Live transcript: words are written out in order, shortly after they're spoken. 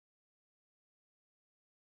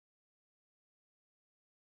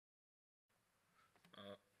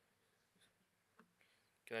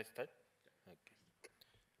Can I start? Okay.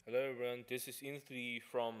 Hello everyone, this is Insu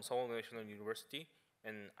from Seoul National University,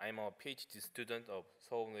 and I'm a PhD student of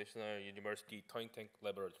Seoul National University Think Tank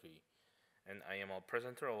Laboratory. And I am a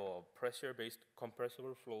presenter of a pressure-based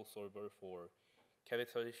compressible flow solver for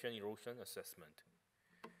cavitation erosion assessment.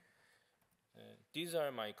 These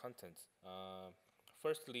are my contents.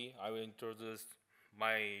 Firstly, I will introduce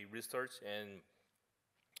my research, and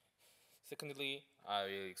secondly, I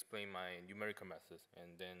will explain my numerical methods,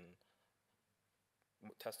 and then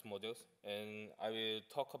test models, and I will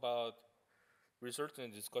talk about research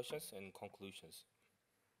and discussions and conclusions.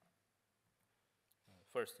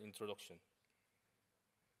 First, introduction.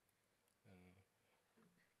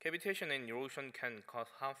 Cavitation and erosion can cause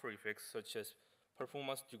harmful effects such as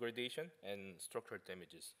performance degradation and structural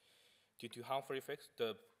damages. Due to harmful effects,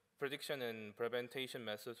 the prediction and prevention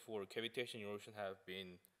methods for cavitation erosion have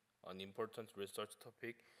been an important research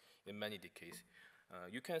topic in many decades.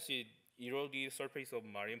 You can see eroded surface of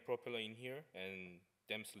marine propeller in here and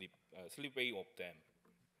dam slipway of them.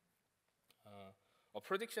 A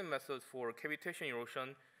prediction method for cavitation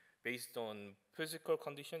erosion based on physical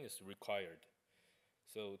condition is required.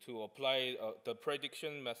 So to apply the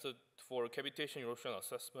prediction method for cavitation erosion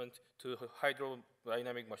assessment to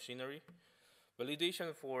hydrodynamic machinery,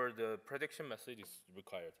 validation for the prediction method is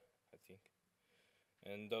required, I think.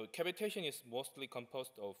 And the cavitation is mostly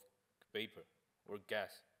composed of vapor or gas.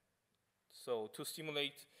 So to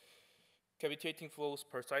simulate cavitating flows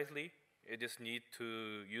precisely, it is need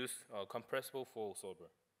to use a compressible flow solver.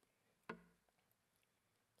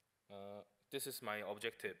 This is my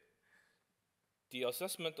objective. The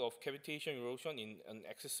assessment of cavitation erosion in an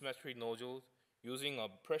axisymmetric nodule using a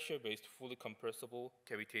pressure-based fully compressible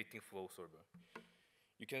cavitating flow solver.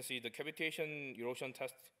 You can see the cavitation erosion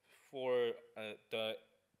test for the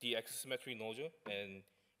axisymmetric nodule and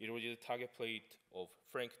eroded target plate of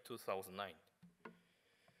Frank 2009.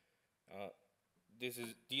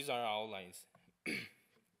 These are outlines.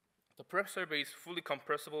 The pressure-based fully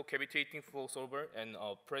compressible cavitating flow solver and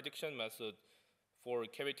a prediction method for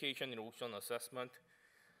cavitation erosion assessment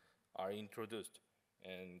are introduced.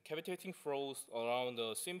 And cavitating flows around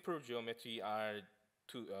a simple geometry are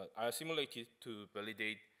simulated to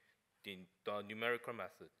validate the numerical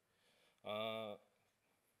method.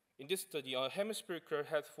 In this study, a hemispherical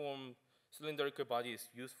head-formed cylindrical body is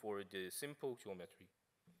used for the simple geometry.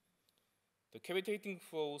 The cavitating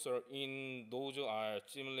flows in nodule are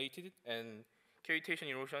simulated, and cavitation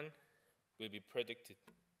erosion will be predicted.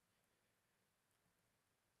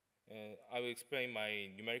 I will explain my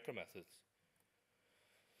numerical methods.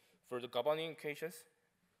 For the governing equations,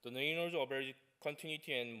 the Reynolds average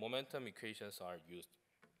continuity and momentum equations are used.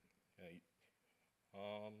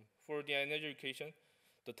 For the energy equation,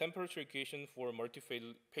 the temperature equation for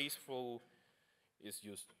multi-phase flow is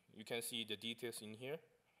used. You can see the details in here.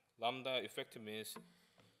 Lambda effective means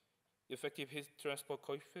effective heat transport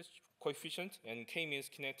coefficient, and K means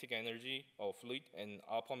kinetic energy of fluid, and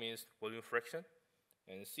alpha means volume fraction,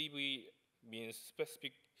 and CV means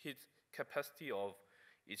specific heat capacity of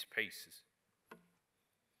each phase.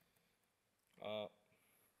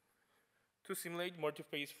 To simulate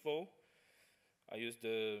multi-phase flow, I use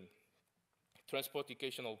the transport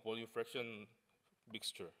equation of volume fraction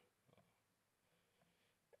mixture.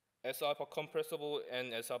 S alpha compressible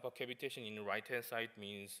and S alpha cavitation in the right-hand side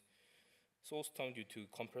means source term due to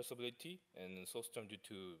compressibility and source term due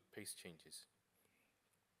to phase changes.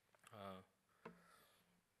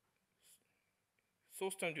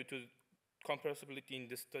 Source term due to compressibility in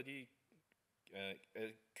this study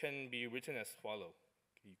can be written as follows.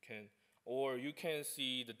 You can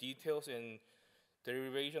see the details and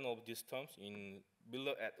derivation of these terms in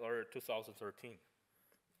Miller et al. 2013.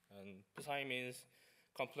 And psi means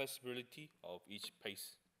compressibility of each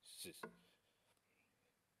phase.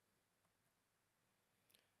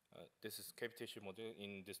 This is cavitation model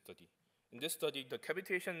in this study. In this study, the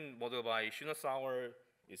cavitation model by Shinosawa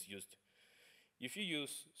is used. If you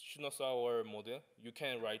use Shinosawa model, you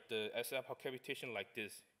can write the S alpha cavitation like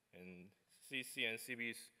this, and CC and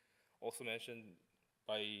CB is also mentioned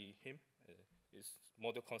by him. Is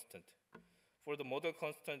model constant. For the model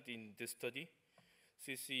constant in this study,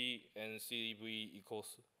 CC and CB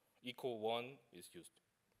equal 1 is used.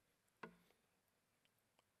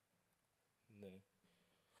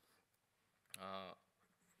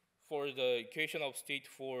 For the equation of state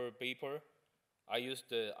for vapor, I use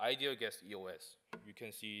the ideal gas EOS. You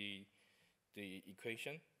can see the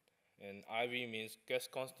equation, and IV means gas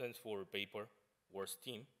constant for vapor or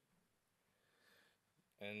steam.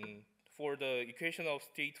 And for the equation of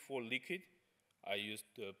state for liquid, I use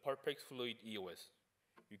the perfect fluid EOS.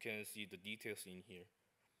 You can see the details in here.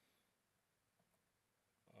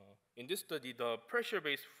 in this study, the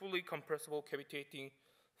pressure-based fully compressible cavitating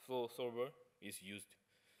flow solver is used.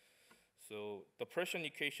 So the pressure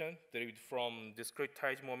equation derived from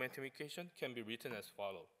discretized momentum equation can be written as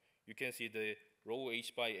follows. You can see the rho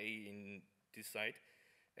h by a in this side,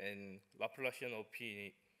 and Laplacian of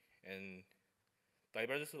p and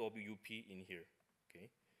divergence of up in here. Okay.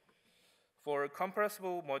 For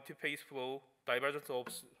compressible multi-phase flow, divergence of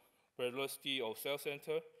velocity of cell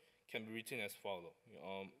center can be written as follows.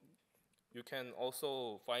 You can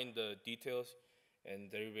also find the details and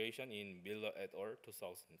derivation in Miller et al.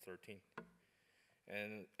 2013.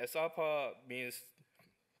 And S alpha means,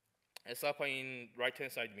 S alpha in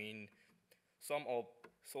right-hand side means sum of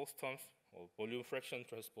source terms or volume fraction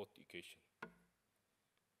transport equation.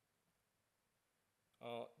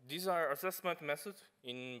 These are assessment methods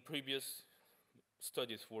in previous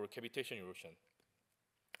studies for cavitation erosion.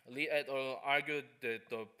 Lee et al. Argued that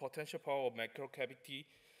the potential power of macrocavity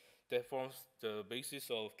that forms the basis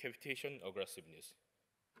of cavitation aggressiveness.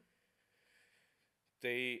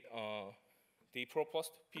 They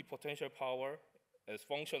proposed P potential power as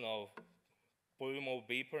function of volume of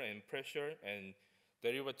vapor and pressure and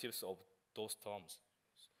derivatives of those terms.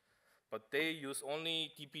 But they use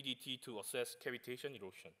only dPdt to assess cavitation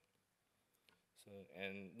erosion. So,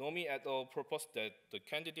 and Nomi et al. Proposed that the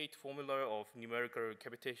candidate formula of numerical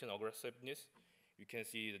cavitation aggressiveness, you can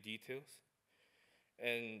see the details.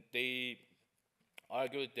 And they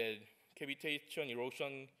argued that cavitation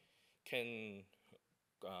erosion can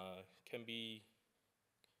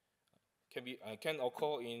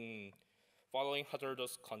occur in following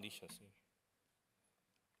hazardous conditions.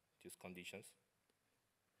 These conditions.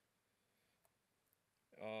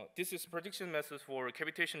 This is prediction method for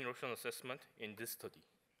cavitation erosion assessment in this study.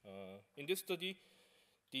 In this study,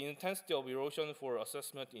 the intensity of erosion for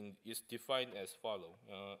assessment is defined as follows.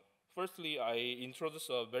 Firstly, I introduced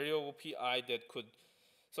a variable pi that could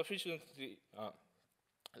sufficiently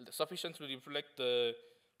reflect the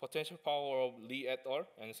potential power of Lee et al.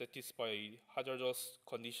 And satisfy hazardous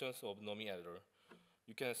conditions of Nomi et al.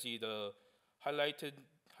 You can see the highlighted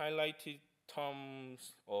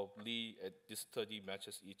terms of Lee at this study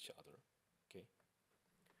matches each other. Okay.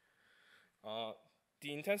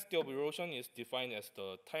 The intensity of erosion is defined as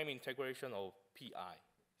the time integration of pi.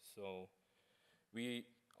 So we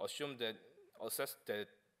assess that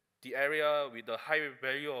the area with the high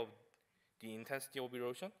value of the intensity of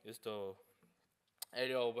erosion is the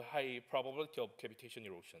area of high probability of cavitation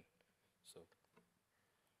erosion. So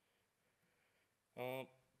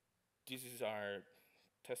this is our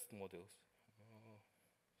test models.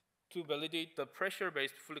 To validate the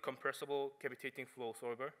pressure-based fully compressible cavitating flow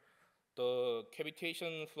solver, the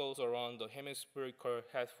cavitation flows around the hemispherical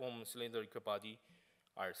head-form cylindrical body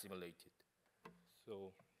are simulated.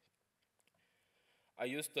 So I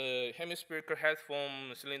used the hemispherical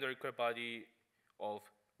head-form cylindrical body of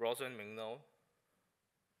Rosen McNeil,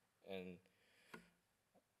 and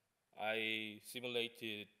I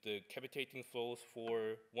simulated the cavitating flows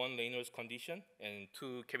for one Reynolds condition and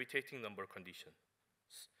two cavitating number conditions.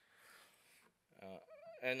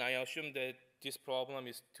 And I assume that this problem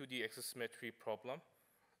is 2D axisymmetry problem.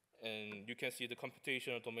 And you can see the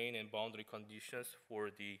computational domain and boundary conditions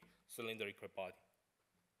for the cylindrical body.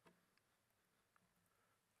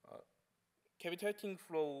 Cavitating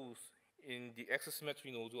flows in the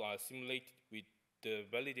axisymmetry nodule are simulated with the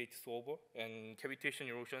validated solver, and cavitation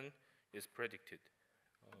erosion is predicted.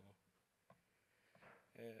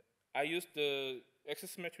 I used the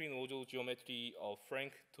axisymmetry nodule geometry of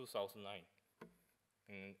Frank 2009.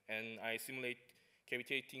 And I simulate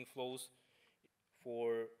cavitating flows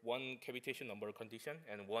for one cavitation number condition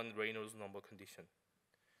and one Reynolds number condition.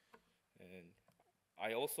 And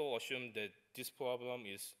I also assume that this problem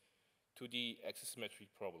is 2D axisymmetry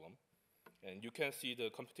problem. And you can see the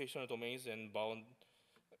computational domains and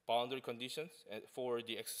boundary conditions for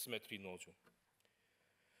the axisymmetry nodule.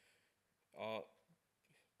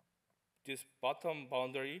 This bottom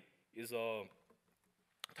boundary is a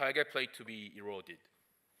target plate to be eroded.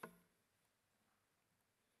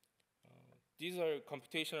 These are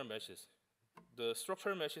computational meshes. The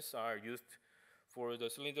structural meshes are used for the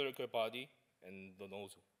cylindrical body and the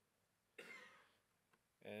nozzle.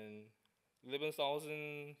 And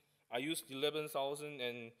 11,000, I used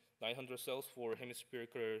 11,900 cells for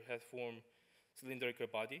hemispherical head-form cylindrical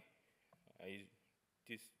body.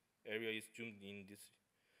 This area is zoomed in this.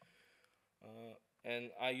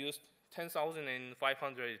 And I used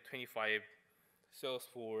 10,525 cells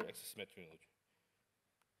for axisymmetry nodule.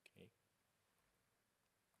 Okay.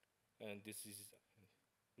 And this is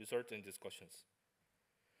result and discussions.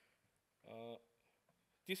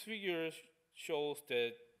 This figure shows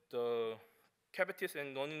that the cavities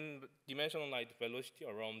and non-dimensionalized velocity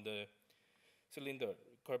around the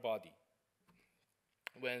cylindrical body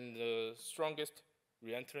when the strongest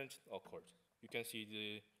reentrant occurs. You can see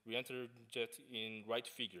the reentrant jet in right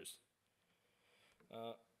figures.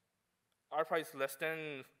 Alpha is less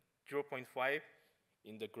than 0.5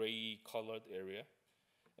 in the gray colored area,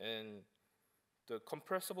 and the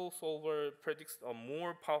compressible solver predicts a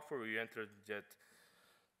more powerful reentrant jet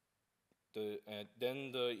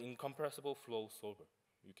than the incompressible flow solver.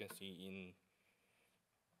 You can see in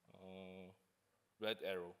red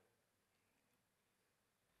arrow.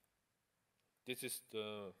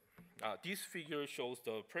 This figure shows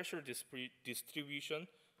the pressure distribution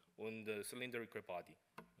on the cylindrical body.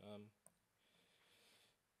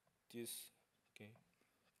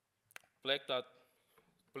 Black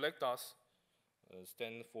dots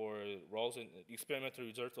stand for experimental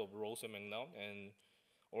results of Rose and McNaught, and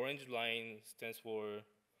orange line stands for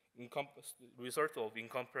result of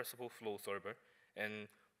incompressible flow solver, and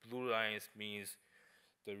blue lines means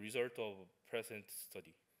the result of present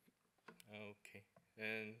study. Okay,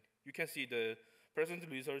 and you can see the present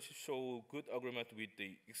results show good agreement with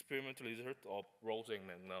the experimental result of Rose and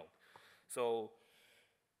McNaught. So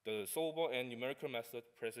the solver and numerical method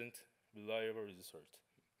present reliable result.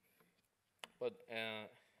 But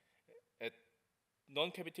at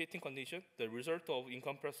non-cavitating condition, the result of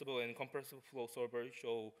incompressible and compressible flow solver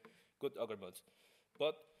show good agreements.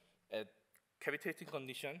 But at cavitating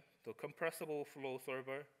condition, the compressible flow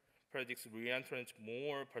solver predicts reentrance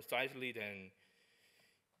more precisely than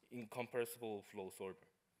incompressible flow solver.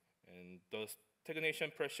 And the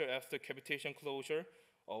stagnation pressure after cavitation closure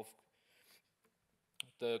of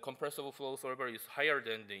the compressible flow solver is higher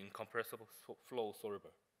than the incompressible flow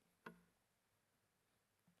solver.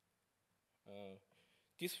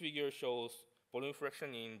 This figure shows volume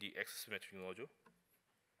fraction in the axisymmetric nozzle.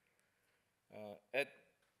 At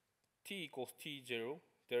T equals T0,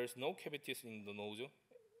 there is no cavities in the nozzle,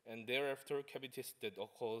 and thereafter cavities that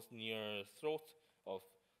occurs near throat of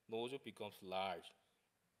nozzle becomes large.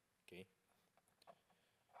 Okay.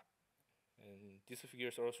 And these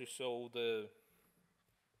figures also show the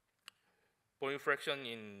volume fraction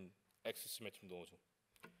in axisymmetric nozzle.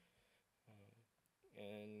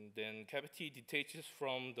 And then cavity detaches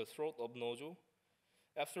from the throat of nozzle.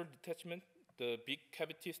 After detachment, the big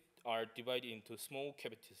cavities are divided into small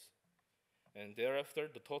cavities. And thereafter,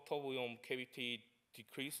 the total volume cavity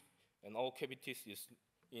decrease, and all cavities is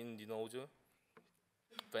in the nozzle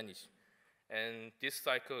vanish. And this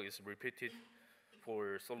cycle is repeated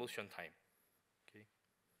for solution time. Okay.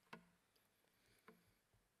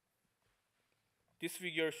 This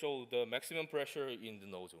figure shows the maximum pressure in the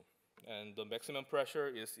nozzle. And the maximum pressure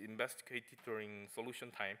is investigated during solution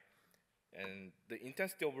time. And the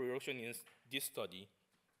intensity of erosion in this study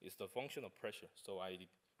is the function of pressure. So I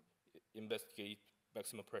investigate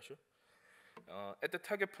maximum pressure. At the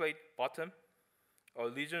target plate bottom, a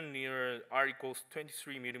region near R equals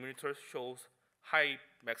 23 millimeters shows high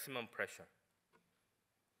maximum pressure.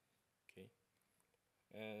 Okay.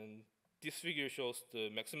 And this figure shows the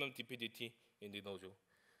maximum DPDT in the nozzle.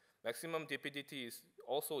 Maximum DPDT is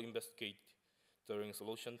also investigated during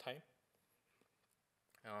solution time.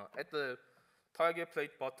 At the target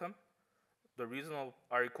plate bottom, the region of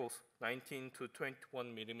R equals 19 to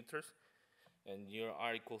 21 millimeters, and near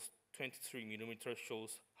R equals 23 millimeters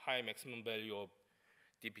shows high maximum value of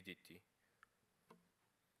DPDT.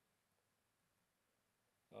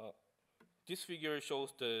 This figure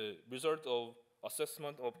shows the result of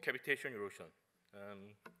assessment of cavitation erosion.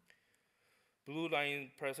 Blue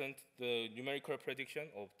line presents the numerical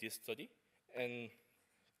prediction of this study, and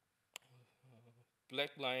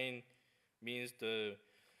black line means the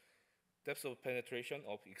depth of penetration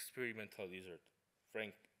of experimental result,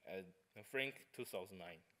 Frank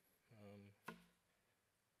 2009.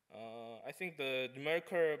 I think the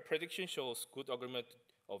numerical prediction shows good agreement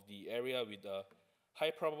of the area with a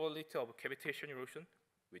high probability of cavitation erosion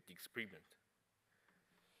with the experiment.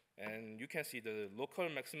 And you can see the local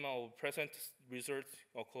maxima of present result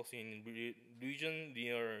occurs in region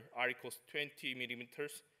near R equals 20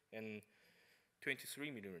 millimeters and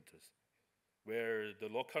 23 millimeters, where the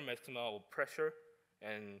local maxima of pressure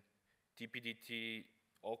and DPDT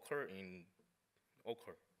occur.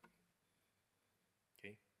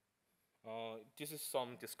 Okay. This is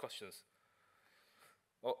some discussions.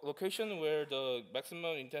 Location where the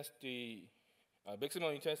maximum intensity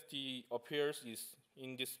appears is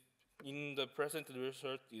in the present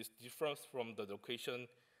result is different from the location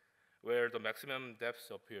where the maximum depth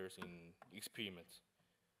appears in experiments.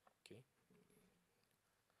 Okay.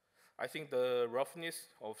 I think the roughness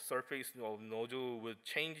of surface of nodule will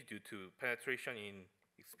change due to penetration in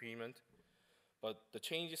experiment, but the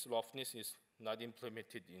changes roughness is not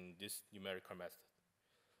implemented in this numerical method.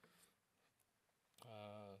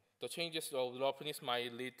 The changes of roughness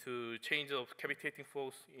might lead to change of cavitating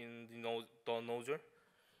flows in the nodule,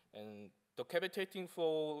 and the cavitating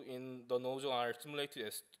flow in the nodule are simulated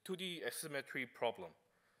as 2D asymmetry problem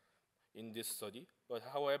in this study. But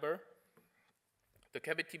however, the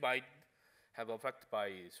cavity might have affected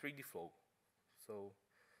by 3D flow. So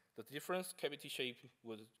the different cavity shape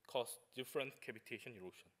would cause different cavitation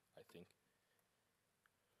erosion, I think.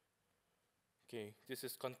 Okay, this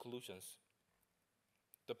is conclusions.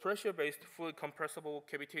 The pressure-based fully compressible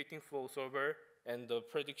cavitating flow solver and the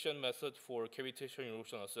prediction method for cavitation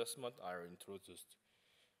erosion assessment are introduced.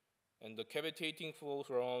 And the cavitating flows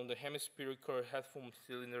around the hemispherical head-formed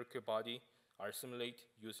cylindrical body are simulated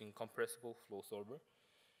using compressible flow solver.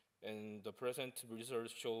 And the present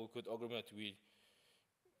results show good agreement with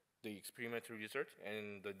the experimental result,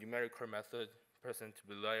 and the numerical method present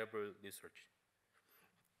reliable research.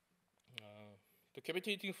 The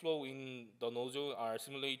cavitating flow in the nodule are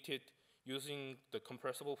simulated using the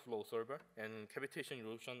compressible flow solver, and cavitation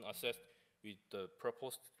erosion assessed with the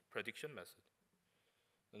proposed prediction method.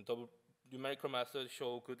 And the numerical method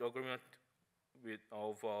show good agreement with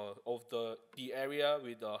of the area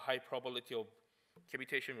with a high probability of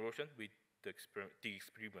cavitation erosion with the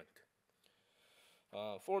experiment.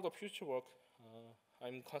 For the future work,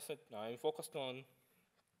 I'm focused on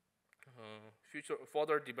future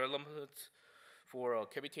further developments for a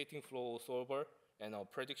cavitating flow solver and a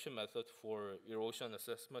prediction method for erosion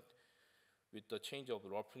assessment with the change of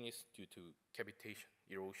roughness due to cavitation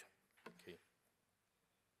erosion. Okay.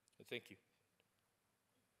 Thank you.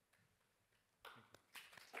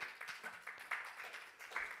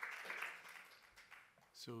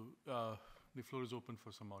 So the floor is open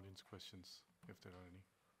for some audience questions, if there are any.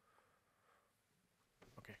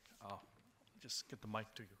 Okay, I'll just get the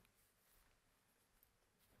mic to you.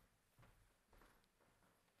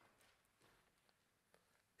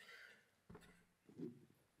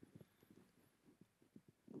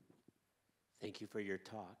 Thank you for your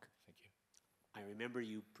talk. Thank you. I remember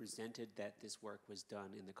you presented that this work was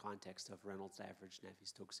done in the context of Reynolds average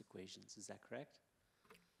Navier-Stokes equations. Is that correct?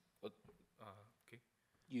 Okay.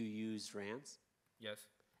 You used RANS? Yes.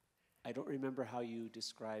 I don't remember how you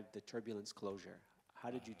described the turbulence closure.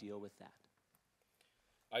 How did you deal with that?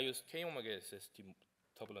 I use K-omega SST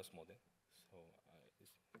turbulence model. So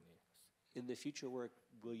in the future work,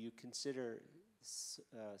 will you consider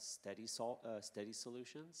steady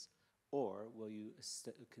solutions, or will you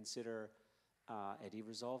consider eddy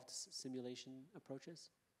resolved simulation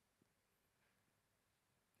approaches?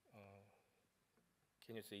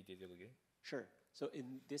 Can you say it again? Sure. So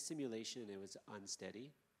in this simulation, it was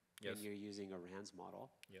unsteady, yes. and you're using a RANS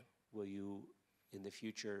model. Yeah. Will you, in the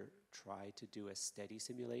future, try to do a steady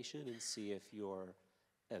simulation and see if you're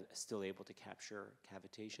still able to capture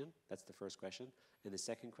cavitation? That's the first question. And the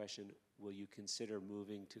second question, will you consider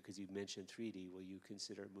moving to, because you mentioned 3D, will you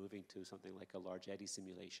consider moving to something like a large eddy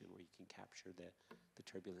simulation where you can capture the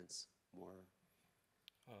turbulence more?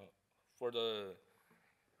 For the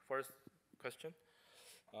first question,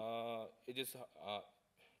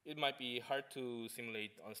 it might be hard to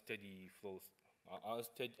simulate unsteady flows,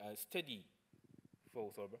 steady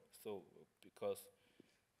flow solver. So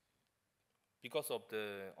because of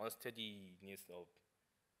the unsteadiness of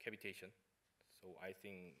cavitation, so I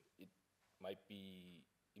think it might be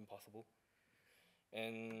impossible.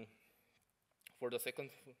 And for the second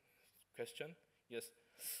question, yes,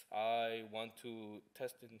 I want to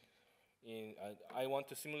test I want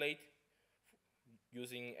to simulate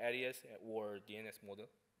using ARIES or DNS model,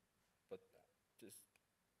 but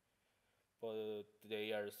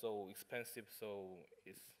they are so expensive, so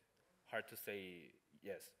it's hard to say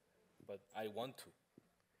yes. But I want to.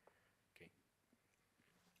 Okay.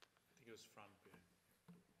 I think it was Frank.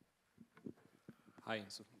 Hi,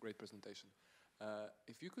 Insu. Great presentation.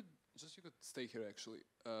 If you could stay here actually.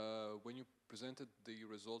 When you presented the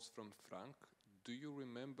results from Frank, do you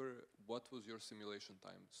remember what was your simulation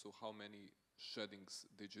time? So how many sheddings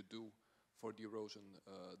did you do for the erosion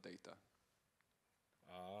data?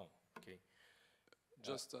 Okay.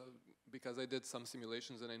 Just because I did some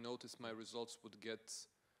simulations and I noticed my results would get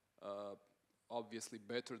obviously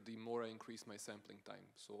better the more I increase my sampling time.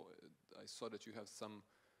 So I saw that you have some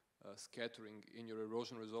scattering in your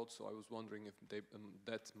erosion results, so I was wondering if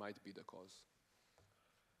that might be the cause.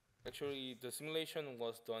 Actually, the simulation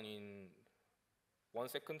was done in 1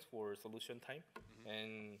 second for solution time,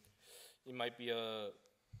 and it might be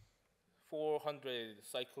 400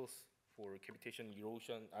 cycles for cavitation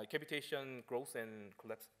erosion, cavitation growth and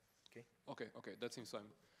collapse. Okay. Okay, that seems fine.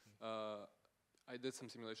 I did some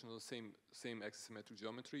simulation of the same axisymmetric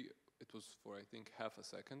geometry. It was for, I think, half a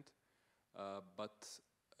second. But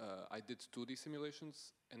I did 2D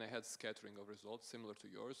simulations, and I had scattering of results similar to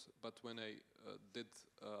yours. But when I did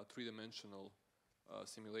a three-dimensional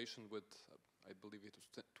simulation with, I believe it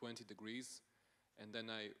was 20 degrees, and then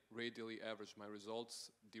I radially averaged my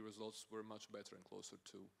results, the results were much better and closer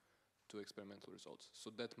to experimental results.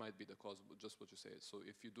 So that might be the cause of just what you say. So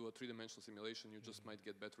if you do a three-dimensional simulation, you just might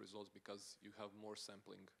get better results because you have more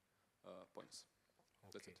sampling points.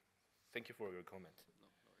 Okay. That's it. Thank you for your comment. No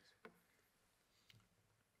worries.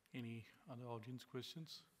 Any other audience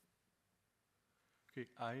questions? Okay,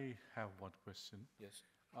 I have one question. Yes.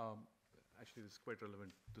 Actually, this is quite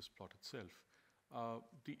relevant to this plot itself.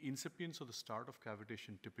 The incipience or the start of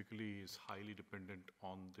cavitation typically is highly dependent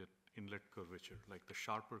on the inlet curvature, like the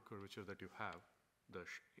sharper curvature that you have,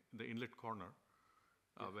 the inlet corner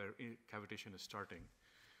where cavitation is starting,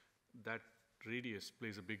 that radius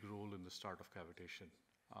plays a big role in the start of cavitation.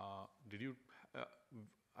 How did you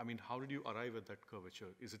arrive at that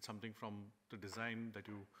curvature? Is it something from the design that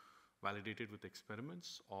you validated with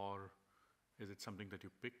experiments, or is it something that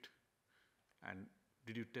you picked? And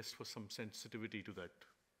did you test for some sensitivity to that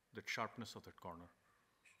sharpness of that corner?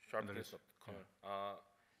 Sharpness of the corner. Yeah.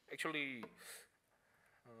 Actually,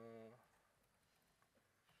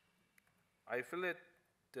 I feel it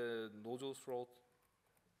the nozzle throat.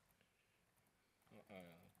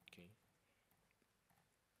 Okay.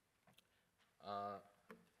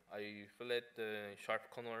 I feel it the sharp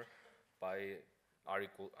corner by R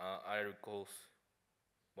equals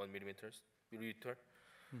 1 milliliter.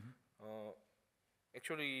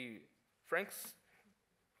 Actually, Frank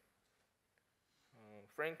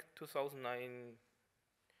 2009.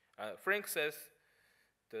 Frank says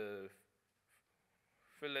the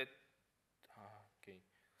fillet. Okay.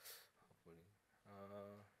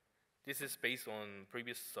 This is based on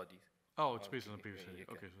previous studies. Oh, it's based on the previous study.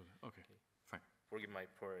 Okay, okay, fine. Forgive my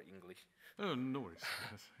poor English. No worries.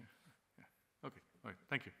 Yeah. Okay, all right,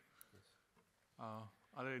 thank you. Yes.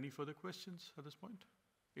 Are there any further questions at this point?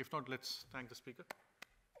 If not, let's thank the speaker.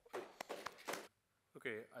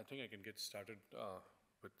 Okay, I think I can get started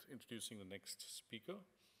with introducing the next speaker.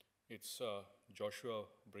 It's Joshua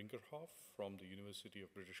Brinkerhoff from the University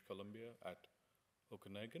of British Columbia at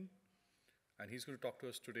Okanagan. And he's going to talk to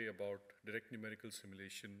us today about direct numerical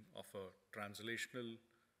simulation of a translational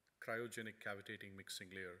cryogenic cavitating mixing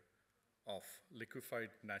layer of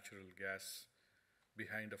liquefied natural gas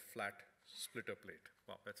behind a flat splitter plate.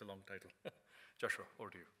 Wow, that's a long title. Joshua,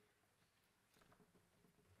 over to you.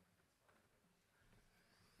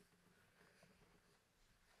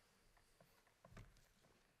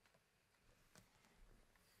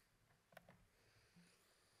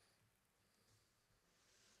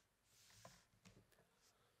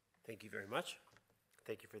 Thank you very much.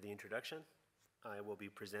 Thank you for the introduction. I will be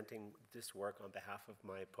presenting this work on behalf of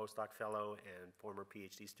my postdoc fellow and former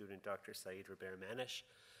PhD student, Dr. Saeed Rahbarimanesh,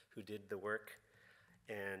 who did the work.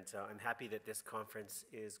 And I'm happy that this conference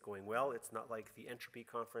is going well. It's not like the Entropy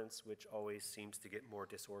Conference, which always seems to get more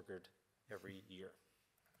disordered every year.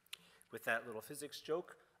 With that little physics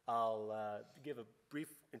joke, I'll give a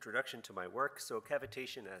brief introduction to my work. So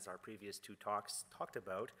cavitation, as our previous two talks talked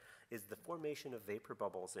about, is the formation of vapor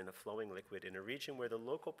bubbles in a flowing liquid in a region where the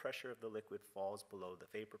local pressure of the liquid falls below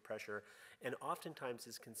the vapor pressure and oftentimes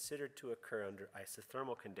is considered to occur under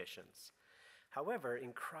isothermal conditions. However,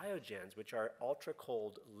 in cryogens, which are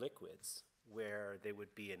ultra-cold liquids, where they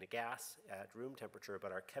would be in a gas at room temperature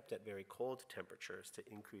but are kept at very cold temperatures to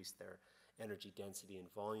increase their energy density and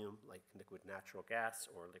volume, like liquid natural gas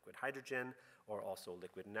or liquid hydrogen, or also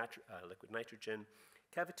liquid nitrogen,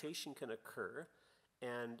 cavitation can occur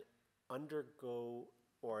and undergo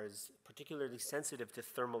or is particularly sensitive to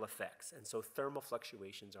thermal effects. And so thermal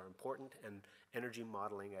fluctuations are important, and energy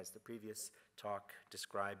modeling, as the previous talk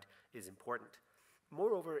described, is important.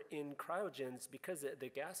 Moreover, in cryogens, because the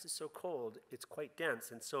gas is so cold, it's quite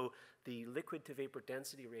dense, and so the liquid to vapor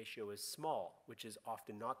density ratio is small, which is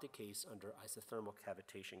often not the case under isothermal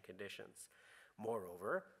cavitation conditions.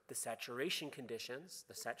 Moreover, the saturation conditions,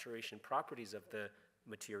 the saturation properties of the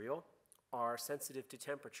material are sensitive to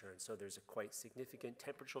temperature, and so there's a quite significant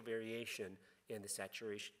temperatural variation in the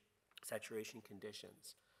saturation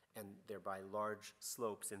conditions, and thereby large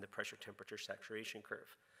slopes in the pressure-temperature saturation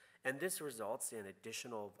curve. And this results in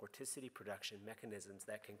additional vorticity production mechanisms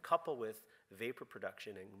that can couple with vapor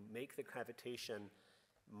production and make the cavitation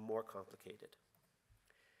more complicated.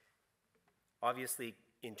 Obviously,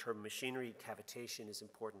 in turbomachinery, cavitation is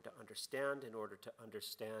important to understand in order to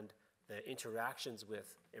understand the interactions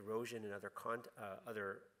with erosion and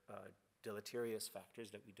other deleterious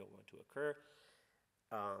factors that we don't want to occur.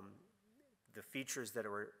 The features that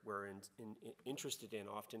we're interested in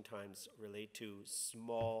oftentimes relate to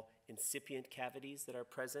small incipient cavities that are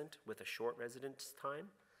present with a short residence time,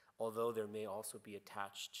 although there may also be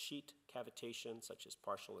attached sheet cavitation, such as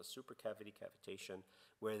partial or supercavity cavitation,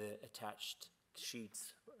 where the attached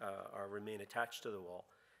sheets remain attached to the wall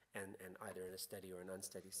and either in a steady or an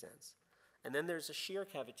unsteady sense. And then there's a shear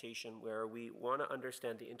cavitation where we want to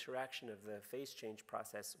understand the interaction of the phase change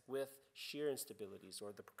process with shear instabilities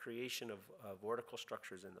or the creation of vortical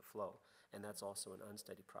structures in the flow. And that's also an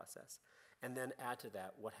unsteady process. And then add to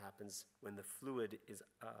that what happens when the fluid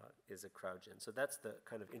is a cryogen. So that's the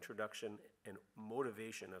kind of introduction and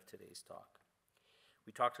motivation of today's talk.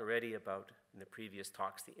 We talked already about, in the previous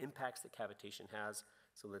talks, the impacts that cavitation has,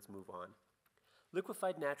 so let's move on.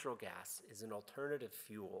 Liquefied natural gas is an alternative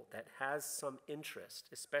fuel that has some interest,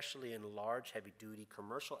 especially in large, heavy-duty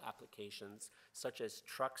commercial applications such as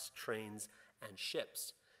trucks, trains, and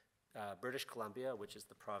ships. British Columbia, which is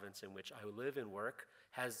the province in which I live and work,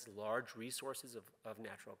 has large resources of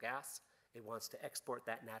natural gas. It wants to export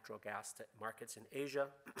that natural gas to markets in Asia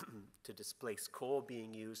to displace coal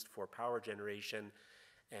being used for power generation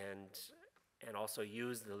and also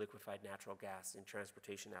use the liquefied natural gas in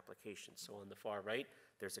transportation applications. So on the far right,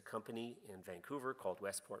 there's a company in Vancouver called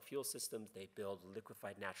Westport Fuel Systems. They build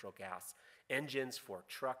liquefied natural gas engines for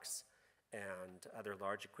trucks and other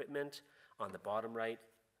large equipment. On the bottom right,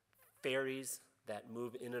 ferries that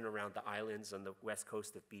move in and around the islands on the west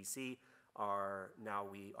coast of BC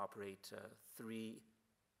we operate 3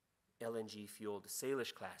 LNG-fueled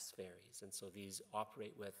Salish class ferries, and so these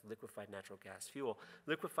operate with liquefied natural gas fuel.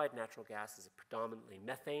 Liquefied natural gas is predominantly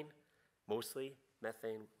methane, mostly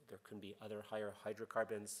methane. There can be other higher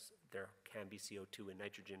hydrocarbons. There can be CO2 and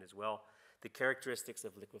nitrogen as well. The characteristics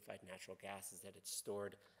of liquefied natural gas is that it's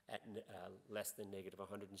stored at less than negative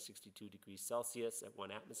 162 degrees Celsius at 1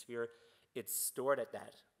 atmosphere. It's stored at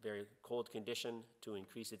that very cold condition to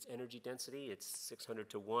increase its energy density. It's 600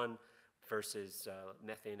 to 1 versus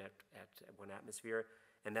methane at 1 atmosphere.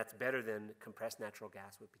 And that's better than compressed natural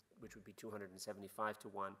gas, which would be 275 to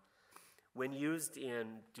 1. When used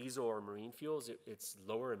in diesel or marine fuels, it's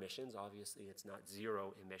lower emissions. Obviously, it's not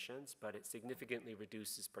zero emissions, but it significantly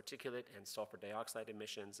reduces particulate and sulfur dioxide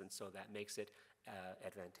emissions, and so that makes it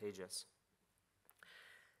advantageous.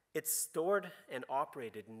 It's stored and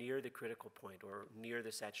operated near the critical point or near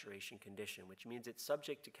the saturation condition, which means it's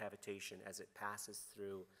subject to cavitation as it passes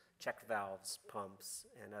through check valves, pumps,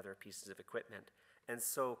 and other pieces of equipment. And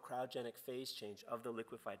so cryogenic phase change of the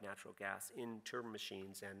liquefied natural gas in turbine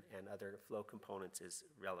machines and other flow components is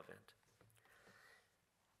relevant.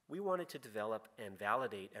 We wanted to develop and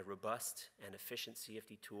validate a robust and efficient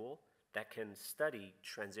CFD tool that can study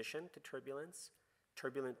transition to turbulence,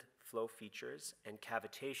 turbulent flow features, and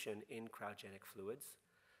cavitation in cryogenic fluids.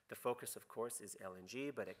 The focus, of course, is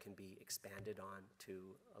LNG, but it can be expanded on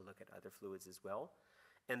to look at other fluids as well.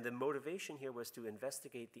 And the motivation here was to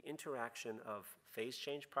investigate the interaction of phase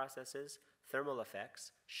change processes, thermal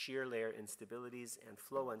effects, shear layer instabilities, and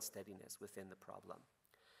flow unsteadiness within the problem.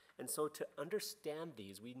 And so to understand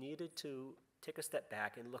these, we needed to take a step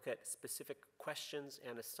back and look at specific questions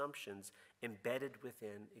and assumptions embedded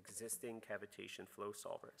within existing cavitation flow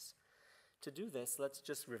solvers. To do this, let's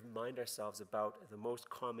just remind ourselves about the most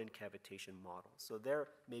common cavitation models. So they're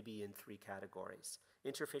maybe in 3 categories.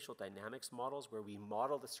 Interfacial dynamics models, where we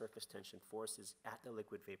model the surface tension forces at the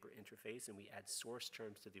liquid-vapor interface and we add source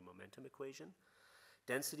terms to the momentum equation.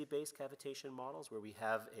 Density-based cavitation models, where we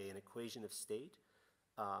have an equation of state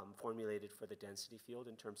formulated for the density field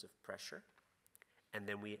in terms of pressure. And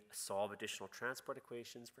then we solve additional transport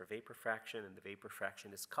equations for vapor fraction, and the vapor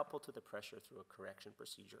fraction is coupled to the pressure through a correction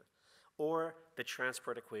procedure. Or the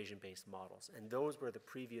transport equation-based models. And those were the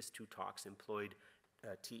previous 2 talks employed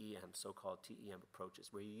TEM, so-called TEM approaches,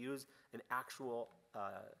 where you use an actual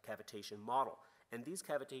cavitation model. And these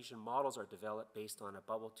cavitation models are developed based on a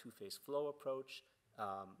bubble 2-phase flow approach,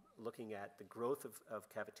 looking at the growth of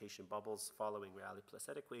cavitation bubbles following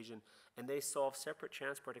Rayleigh-Placet equation, and they solve separate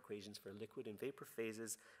transport equations for liquid and vapor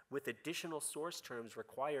phases with additional source terms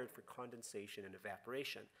required for condensation and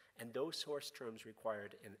evaporation. And those source terms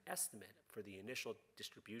required an estimate for the initial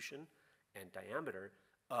distribution and diameter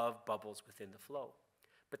of bubbles within the flow.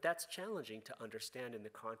 But that's challenging to understand in the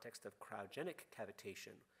context of cryogenic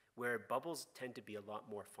cavitation, where bubbles tend to be a lot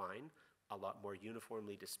more fine, a lot more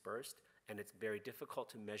uniformly dispersed, and it's very difficult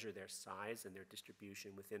to measure their size and their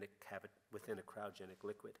distribution within a cryogenic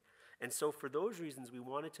liquid. And so for those reasons, we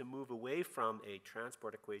wanted to move away from a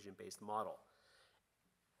transport equation-based model.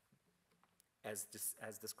 as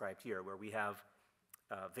described here, where we have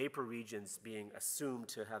vapor regions being assumed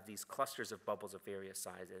to have these clusters of bubbles of various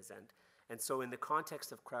sizes. And so in the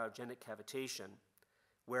context of cryogenic cavitation,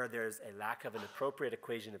 where there's a lack of an appropriate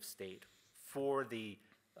equation of state for the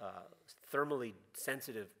thermally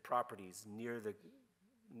sensitive properties near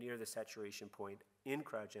the saturation point in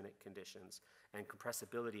cryogenic conditions and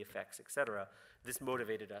compressibility effects, et cetera, this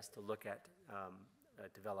motivated us to look at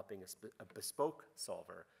developing a bespoke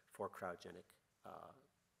solver for cryogenic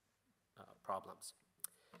problems.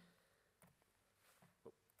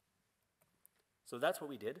 So that's what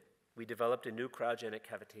we did. We developed a new cryogenic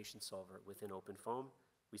cavitation solver within OpenFOAM.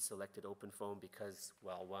 We selected OpenFOAM because,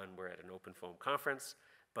 well, one, we're at an OpenFOAM conference,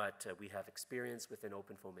 but we have experience within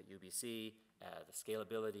OpenFOAM at UBC, the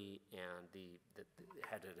scalability, and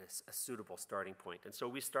had a suitable starting point. And so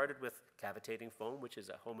we started with cavitating foam, which is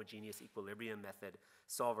a homogeneous equilibrium method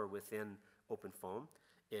solver within OpenFOAM.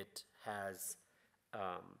 It has,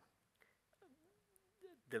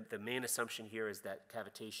 the main assumption here is that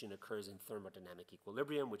cavitation occurs in thermodynamic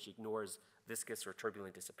equilibrium, which ignores viscous or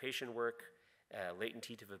turbulent dissipation work, latent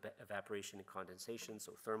heat of evaporation and condensation,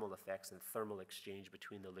 so thermal effects and thermal exchange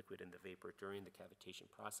between the liquid and the vapor during the cavitation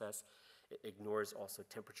process. It ignores also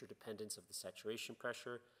temperature dependence of the saturation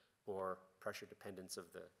pressure or pressure dependence of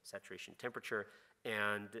the saturation temperature,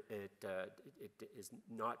 and it is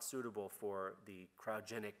not suitable for the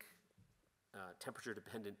cryogenic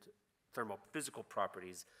temperature-dependent thermophysical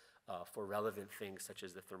properties for relevant things such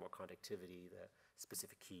as the thermal conductivity, the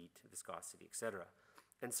specific heat, viscosity, et cetera.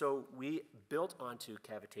 And so we built onto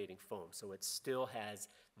cavitating foam, so it still has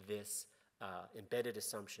this embedded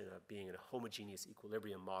assumption of being in a homogeneous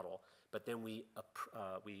equilibrium model, but then we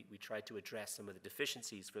tried to address some of the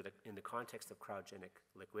deficiencies in the context of cryogenic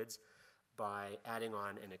liquids by adding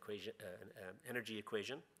on an equation, an energy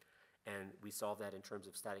equation, and we solve that in terms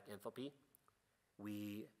of static enthalpy.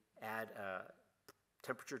 We add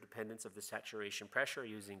temperature dependence of the saturation pressure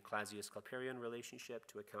using Clausius-Clapeyron relationship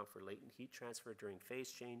to account for latent heat transfer during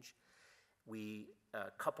phase change. We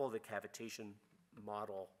couple the cavitation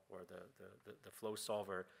model or the flow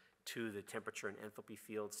solver to the temperature and enthalpy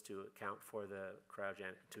fields to account for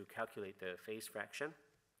to calculate the phase fraction.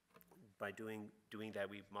 By doing that,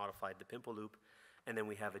 we modified the pimple loop, and then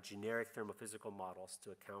we have a generic thermophysical models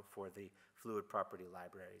to account for the fluid property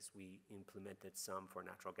libraries. We implemented some for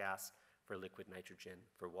natural gas, for liquid nitrogen,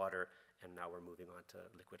 for water, and now we're moving on to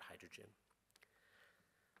liquid hydrogen.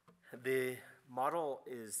 The model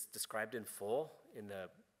is described in full in the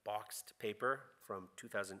boxed paper from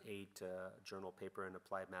 2008 journal paper in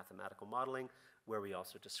Applied Mathematical Modeling, where we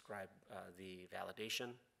also describe the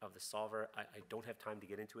validation of the solver. I don't have time to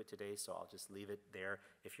get into it today, so I'll just leave it there.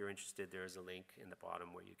 If you're interested, there is a link in the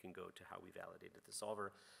bottom where you can go to how we validated the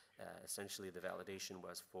solver. Essentially, the validation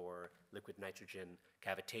was for liquid nitrogen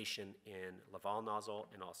cavitation in Laval nozzle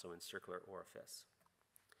and also in circular orifice.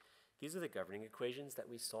 These are the governing equations that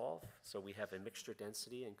we solve. So we have a mixture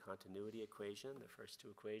density and continuity equation, the first two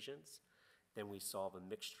equations. Then we solve a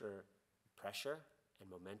mixture pressure and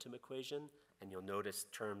momentum equation. And you'll notice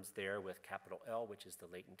terms there with capital L, which is the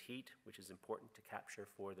latent heat, which is important to capture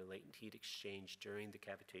for the latent heat exchange during the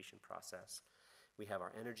cavitation process. We have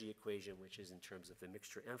our energy equation, which is in terms of the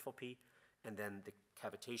mixture enthalpy, and then the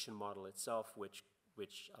cavitation model itself, which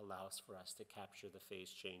allows for us to capture the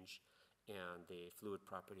phase change and the fluid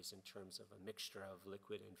properties in terms of a mixture of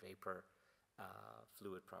liquid and vapor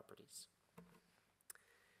fluid properties.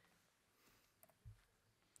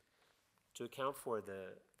 To account for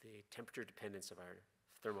the temperature dependence of our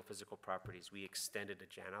thermophysical properties, we extended a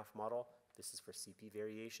Janov model. This is for CP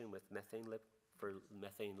variation with for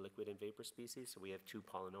methane liquid and vapor species. So we have two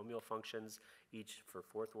polynomial functions, each for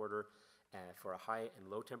fourth order, for a high and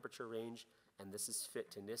low temperature range. And this is fit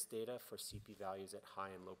to NIST data for CP values at high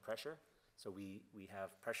and low pressure. So we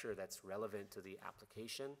have pressure that's relevant to the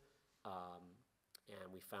application.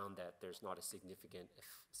 And we found that there's not a significant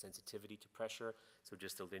sensitivity to pressure, so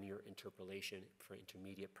just a linear interpolation for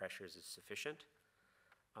intermediate pressures is sufficient.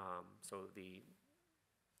 So the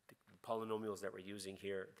polynomials that we're using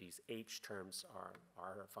here, these H terms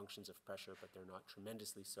are functions of pressure, but they're not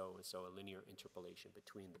tremendously so, and so a linear interpolation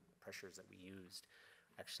between the pressures that we used.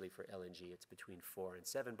 Actually, for LNG, it's between 4 and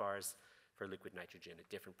 7 bars. For liquid nitrogen, a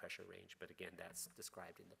different pressure range, but again, that's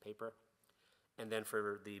described in the paper. And then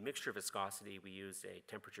for the mixture viscosity, we used a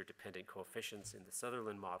temperature-dependent coefficients in the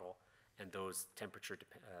Sutherland model, and those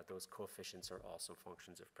those coefficients are also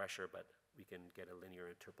functions of pressure, but we can get a linear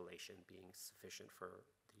interpolation being sufficient for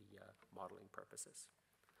the modeling purposes.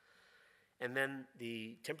 And then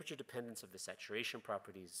the temperature dependence of the saturation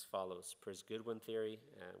properties follows Peirce-Goodwin theory,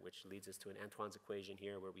 which leads us to an Antoine's equation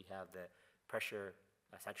here, where we have the pressure,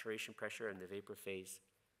 saturation pressure, and the vapor phase,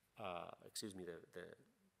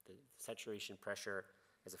 the saturation pressure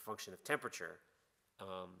as a function of temperature,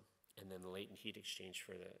 and then the latent heat exchange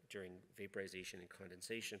during vaporization and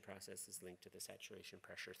condensation process is linked to the saturation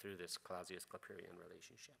pressure through this Clausius-Clapeyron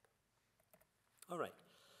relationship. All right,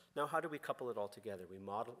 now how do we couple it all together?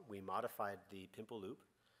 We modified the pimple loop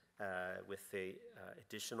with the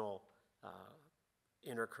additional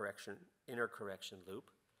inner correction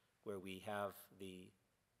loop, where we have the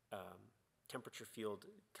temperature field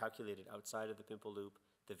calculated outside of the pimple loop.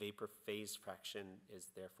 The vapor phase fraction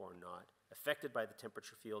is therefore not affected by the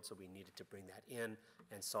temperature field, so we needed to bring that in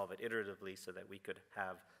and solve it iteratively so that we could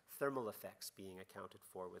have thermal effects being accounted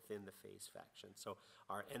for within the phase fraction. So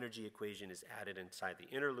our energy equation is added inside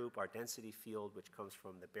the inner loop. Our density field, which comes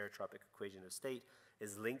from the barotropic equation of state,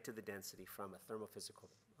 is linked to the density from a thermophysical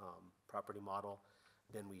property model.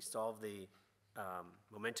 Then we solve the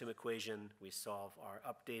momentum equation, we solve our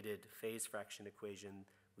updated phase fraction equation,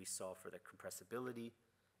 we solve for the compressibility,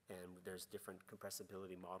 and there's different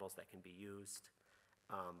compressibility models that can be used.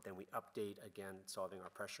 Then we update, again, solving our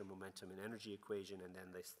pressure, momentum, and energy equation, and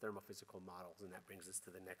then this thermophysical models, and that brings us to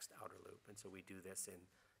the next outer loop. And so we do this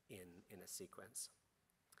in a sequence.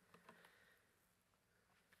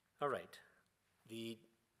 All right.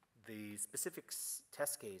 The specific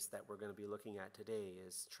test case that we're going to be looking at today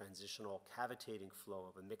is transitional cavitating flow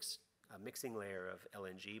of a mixing layer of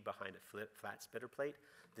LNG behind a flat splitter plate.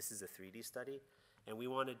 This is a 3D study. And we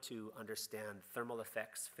wanted to understand thermal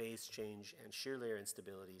effects, phase change, and shear layer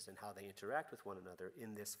instabilities and how they interact with one another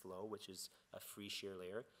in this flow, which is a free shear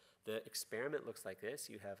layer. The experiment looks like this.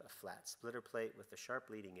 You have a flat splitter plate with a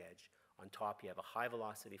sharp leading edge. On top, you have a high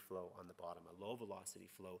velocity flow, on the bottom, a low velocity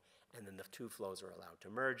flow, and then the two flows are allowed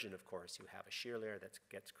to merge. And of course, you have a shear layer that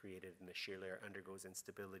gets created, and the shear layer undergoes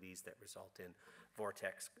instabilities that result in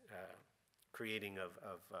vortex creating of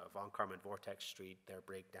von Karman vortex street, their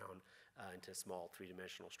breakdown into small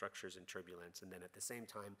three-dimensional structures and turbulence, and then at the same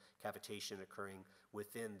time, cavitation occurring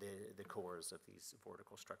within the cores of these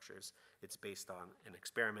vortical structures. It's based on an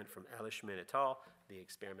experiment from Elishman et al. The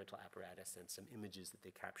experimental apparatus and some images that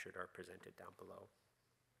they captured are presented down below.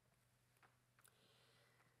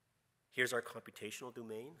 Here's our computational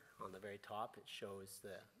domain. On the very top, it shows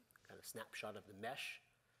the kind of snapshot of the mesh,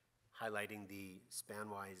 highlighting the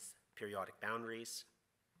span-wise periodic boundaries.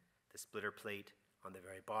 The splitter plate on the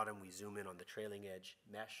very bottom, we zoom in on the trailing edge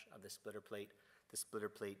mesh of the splitter plate. The splitter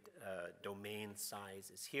plate domain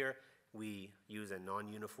size is here. We use a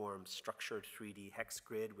non-uniform structured 3D hex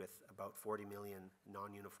grid with about 40 million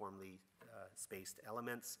non-uniformly spaced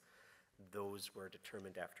elements. Those were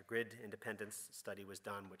determined after grid independence study was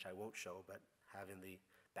done, which I won't show, but have in the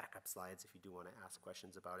backup slides if you do want to ask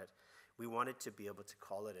questions about it. We wanted to be able to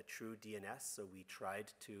call it a true DNS, so we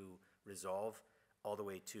tried to resolve all the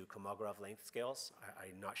way to Kolmogorov length scales.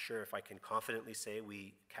 I'm not sure if I can confidently say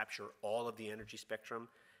we capture all of the energy spectrum,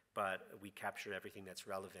 but we capture everything that's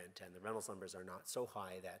relevant, and the Reynolds numbers are not so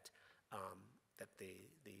high that the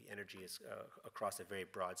energy is across a very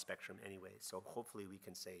broad spectrum anyway. So hopefully we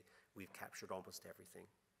can say we've captured almost everything.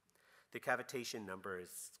 The cavitation number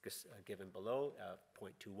is given below,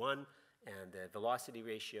 0.21, and the velocity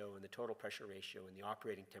ratio and the total pressure ratio and the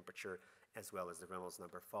operating temperature, as well as the Reynolds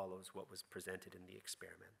number, follows what was presented in the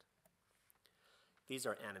experiment. These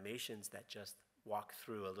are animations that just walk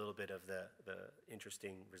through a little bit of the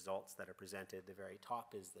interesting results that are presented. The very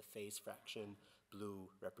top is the phase fraction, blue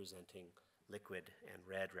representing liquid and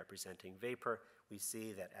red representing vapor. We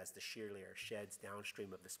see that as the shear layer sheds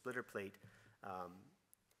downstream of the splitter plate,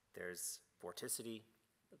 there's vorticity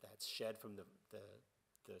that's shed from the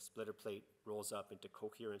splitter plate, rolls up into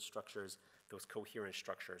coherent structures. Those coherent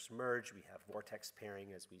structures merge. We have vortex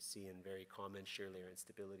pairing, as we see in very common shear layer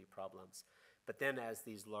instability problems. But then as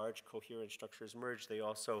these large coherent structures merge, they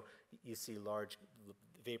also, you see large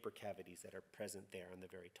vapor cavities that are present there on the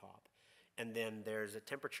very top. And then there's a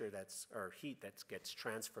temperature or heat that gets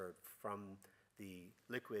transferred from the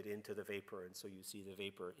liquid into the vapor, and so you see the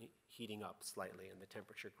vapor heating up slightly and the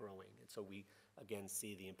temperature growing. And so we, again,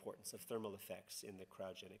 see the importance of thermal effects in the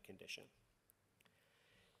cryogenic condition.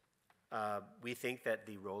 We think that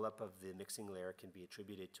the roll-up of the mixing layer can be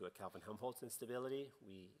attributed to a Kelvin-Helmholtz instability.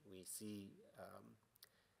 We see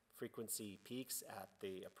frequency peaks at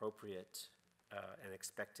the appropriate and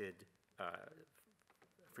expected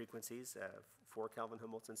frequencies for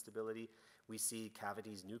Kelvin-Helmholtz instability. We see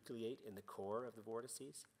cavities nucleate in the core of the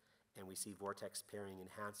vortices, and we see vortex pairing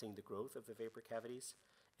enhancing the growth of the vapor cavities.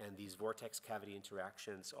 And these vortex cavity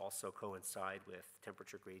interactions also coincide with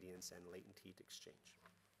temperature gradients and latent heat exchange.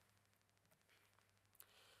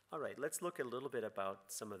 All right, let's look a little bit about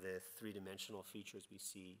some of the three-dimensional features we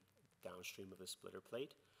see downstream of the splitter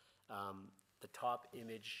plate. The top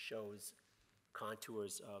image shows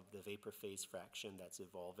contours of the vapor phase fraction that's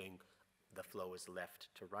evolving. The flow is left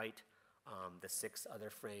to right. The 6 other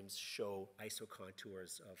frames show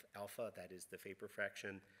isocontours of alpha, that is the vapor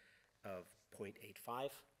fraction of 0.85.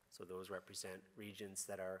 So those represent regions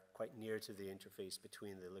that are quite near to the interface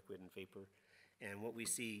between the liquid and vapor. And what we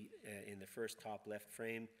see in the first top left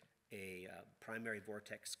frame, a primary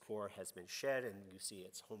vortex core has been shed, and you see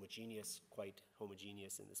it's homogeneous, quite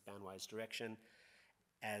homogeneous in the spanwise direction.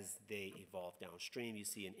 As they evolve downstream, you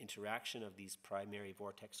see an interaction of these primary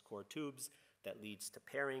vortex core tubes that leads to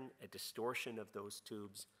pairing, a distortion of those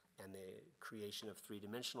tubes, and the creation of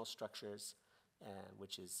three-dimensional structures,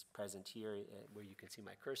 which is present here where you can see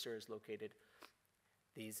my cursor is located.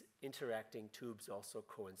 These interacting tubes also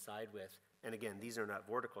coincide with, and again, these are not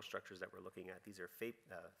vortical structures that we're looking at, these are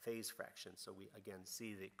phase fractions. So we again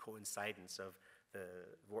see the coincidence of the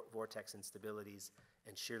vortex instabilities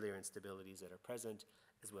and shear layer instabilities that are present,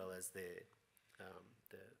 as well as the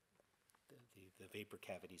vapor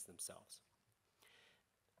cavities themselves.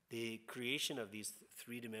 The creation of these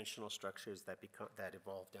three-dimensional structures that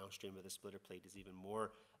evolve downstream of the splitter plate is even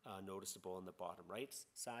more noticeable on the bottom right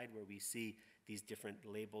side, where we see these different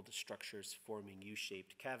labeled structures forming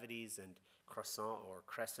U-shaped cavities and croissant or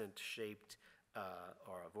crescent-shaped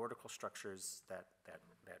or vortical structures that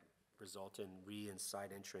result in re- and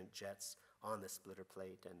side-entrant jets on the splitter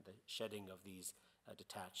plate and the shedding of these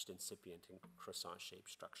detached incipient and croissant-shaped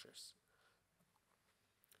structures.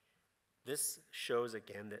 This shows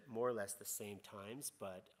again that more or less the same times,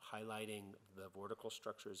 but highlighting the vortical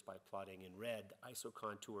structures by plotting in red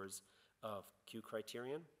isocontours of Q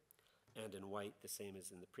criterion, and in white, the same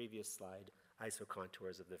as in the previous slide,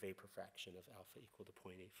 isocontours of the vapor fraction of alpha equal to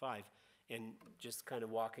 0.85. And just kind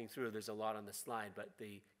of walking through, there's a lot on the slide, but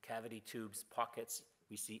the cavity tubes pockets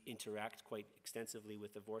we see interact quite extensively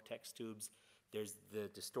with the vortex tubes. There's the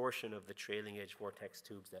distortion of the trailing edge vortex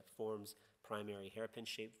tubes that forms primary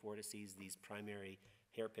hairpin-shaped vortices. These primary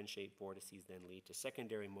hairpin-shaped vortices then lead to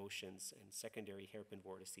secondary motions and secondary hairpin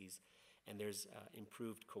vortices. And there's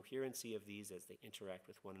improved coherency of these as they interact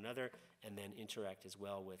with one another, and then interact as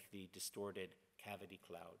well with the distorted cavity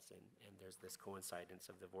clouds. And there's this coincidence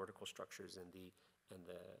of the vortical structures and the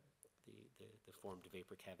formed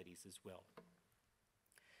vapor cavities as well.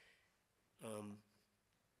 I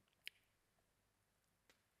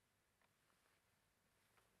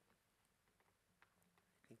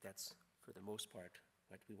think that's, for the most part,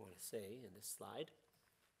 what we want to say in this slide.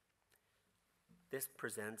 This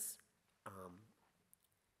presents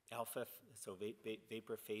alpha, so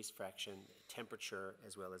vapor phase fraction, temperature,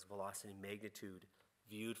 as well as velocity magnitude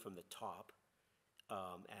viewed from the top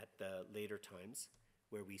at the later times,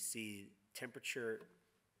 where we see temperature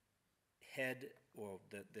head, or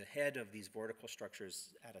the head of these vortical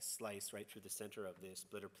structures at a slice right through the center of the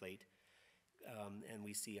splitter plate. And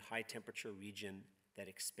we see a high temperature region that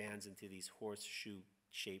expands into these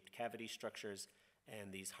horseshoe-shaped cavity structures,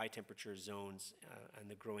 and these high temperature zones and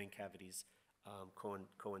the growing cavities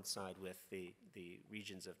coincide with the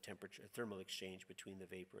regions of temperature, thermal exchange between the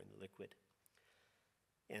vapor and the liquid.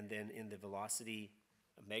 And then in the velocity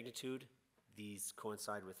magnitude, these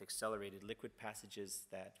coincide with accelerated liquid passages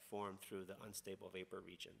that form through the unstable vapor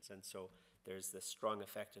regions. And so there's this strong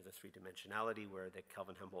effect of the three-dimensionality, where the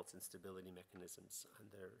Kelvin-Helmholtz instability mechanisms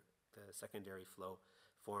under the secondary flow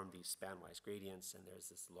form these spanwise gradients, and there's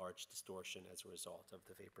this large distortion as a result of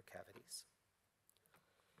the vapor cavities.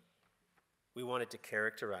 We wanted to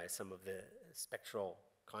characterize some of the spectral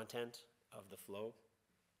content of the flow,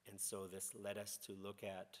 and so this led us to look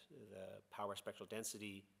at the power spectral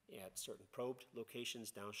density at certain probed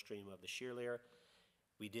locations downstream of the shear layer.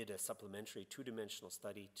 We did a supplementary two-dimensional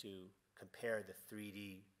study to compare the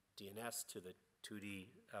 3D DNS to the 2D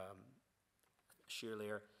shear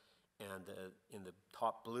layer, and in the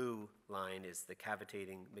top blue line is the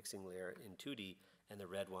cavitating mixing layer in 2D, and the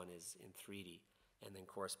red one is in 3D. And then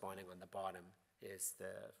corresponding on the bottom is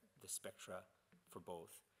the spectra for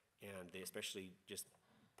both. And they especially just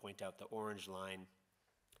point out the orange line.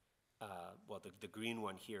 Well, the green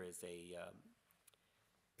one here is a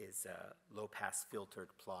low-pass filtered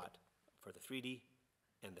plot for the 3D,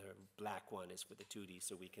 and the black one is for the 2D.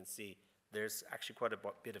 So we can see there's actually quite a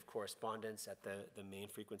bit of correspondence at the main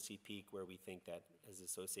frequency peak, where we think that is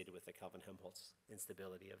associated with the Kelvin-Helmholtz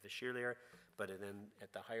instability of the shear layer. But then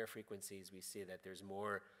at the higher frequencies, we see that there's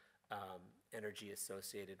more energy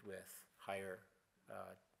associated with higher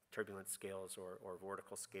turbulent scales or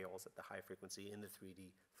vortical scales at the high frequency in the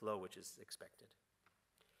 3D flow, which is expected.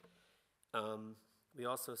 We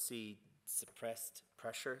also see suppressed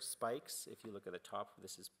pressure spikes. If you look at the top,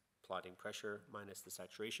 this is plotting pressure minus the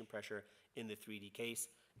saturation pressure in the 3D case,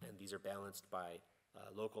 and these are balanced by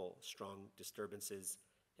local strong disturbances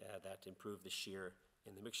that improve the shear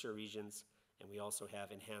in the mixture regions. And we also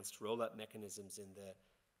have enhanced roll-up mechanisms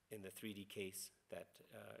in the 3D case that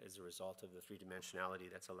is a result of the three-dimensionality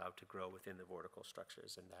that's allowed to grow within the vortical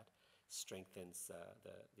structures, and that strengthens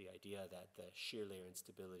the idea that the shear layer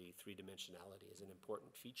instability, three-dimensionality is an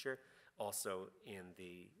important feature also in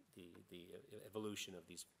the evolution of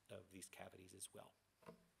these cavities as well.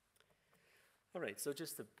 All right, so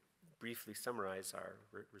just to briefly summarize our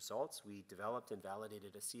results, we developed and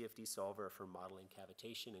validated a CFD solver for modeling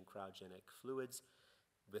cavitation in cryogenic fluids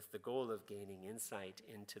with the goal of gaining insight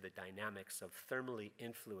into the dynamics of thermally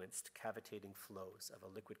influenced cavitating flows of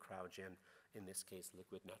a liquid cryogen, in this case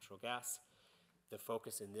liquid natural gas. The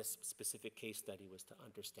focus in this specific case study was to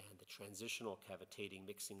understand the transitional cavitating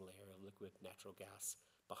mixing layer of liquid natural gas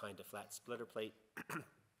behind a flat splitter plate.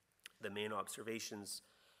 The main observations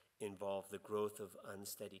involve the growth of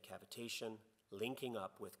unsteady cavitation, linking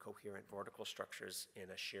up with coherent vortical structures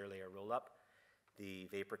in a shear layer roll-up. The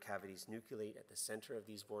vapor cavities nucleate at the center of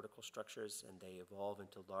these vortical structures, and they evolve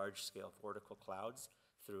into large-scale vortical clouds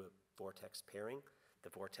through a vortex pairing. The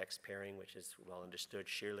vortex pairing, which is well understood,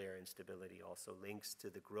 shear layer instability also links to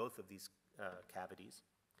the growth of these cavities.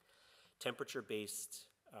 Temperature-based,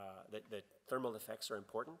 the thermal effects are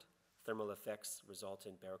important. Thermal effects result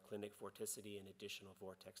in baroclinic vorticity and additional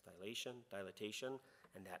vortex dilatation,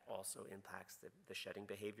 and that also impacts the shedding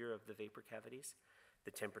behavior of the vapor cavities. The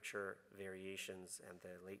temperature variations and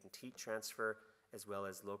the latent heat transfer, as well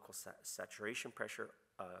as local saturation pressure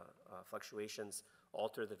fluctuations,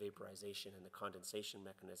 alter the vaporization and the condensation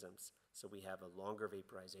mechanisms. So we have a longer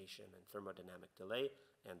vaporization and thermodynamic delay,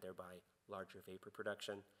 and thereby larger vapor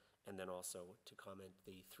production. And then also to comment,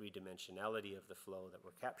 the three-dimensionality of the flow that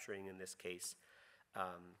we're capturing in this case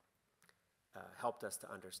helped us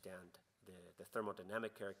to understand the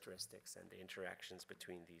thermodynamic characteristics and the interactions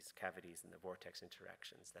between these cavities and the vortex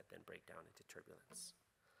interactions that then break down into turbulence.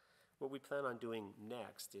 What we plan on doing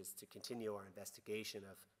next is to continue our investigation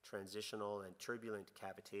of transitional and turbulent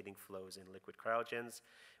cavitating flows in liquid cryogens.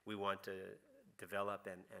 We want to develop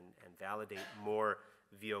and validate more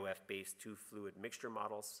VOF-based two-fluid mixture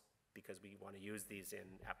models because we want to use these in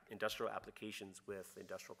industrial applications with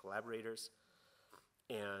industrial collaborators,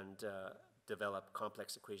 and develop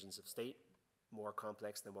complex equations of state, more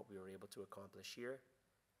complex than what we were able to accomplish here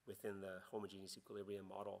within the homogeneous equilibrium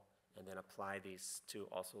model, and then apply these to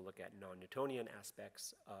also look at non-Newtonian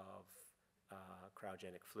aspects of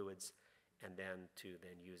cryogenic fluids, and then to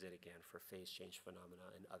use it again for phase change phenomena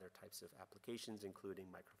and other types of applications, including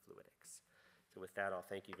microfluidics. So with that, I'll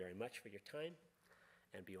thank you very much for your time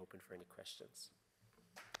and be open for any questions.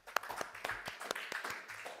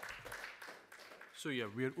 So yeah,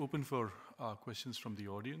 we are open for questions from the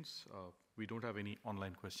audience. We don't have any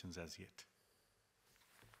online questions as yet.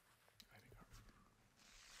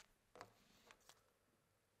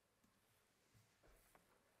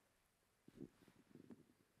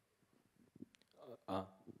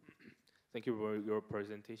 Thank you for your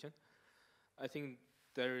presentation. I think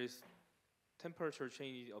there is temperature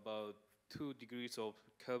change about 2 degrees of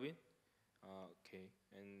Kelvin. Okay,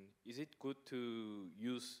 and is it good to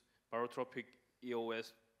use barotropic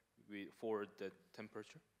EOS for the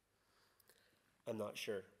temperature? I'm not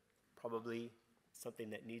sure. Probably something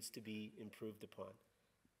that needs to be improved upon,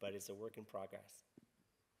 but it's a work in progress.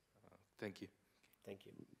 Thank you. Thank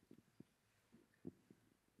you.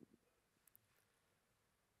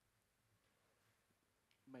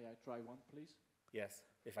 May I try one, please? Yes,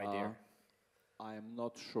 if I dare. I am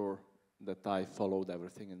not sure that I followed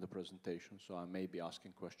everything in the presentation, so I may be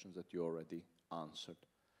asking questions that you already answered.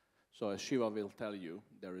 So as Shiva will tell you,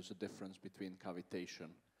 there is a difference between cavitation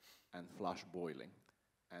and flash boiling,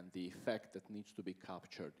 and the effect that needs to be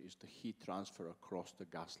captured is the heat transfer across the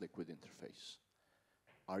gas-liquid interface.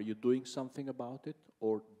 Are you doing something about it,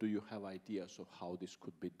 or do you have ideas of how this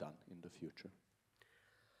could be done in the future?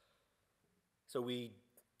 So we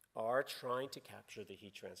are trying to capture the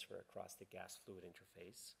heat transfer across the gas-fluid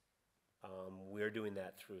interface. We're doing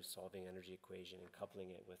that through solving energy equation and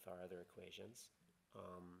coupling it with our other equations.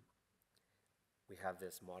 We have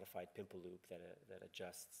this modified pimple loop that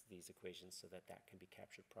adjusts these equations so that that can be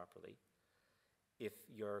captured properly. If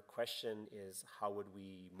your question is how would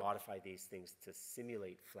we modify these things to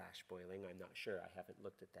simulate flash boiling, I'm not sure. I haven't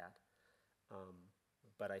looked at that.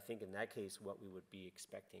 But I think in that case, what we would be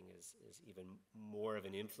expecting is even more of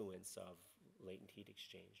an influence of latent heat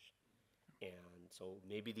exchange. And so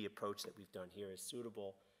maybe the approach that we've done here is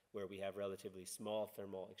suitable, where we have relatively small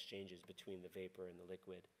thermal exchanges between the vapor and the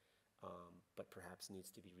liquid, but perhaps needs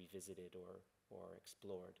to be revisited or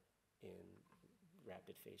explored in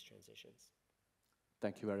rapid phase transitions.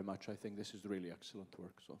 Thank you very much. I think this is really excellent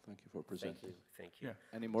work, so thank you for presenting. Thank you. Yeah.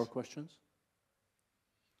 Any more questions?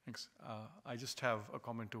 Thanks. I just have a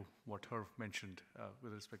comment to what Herv mentioned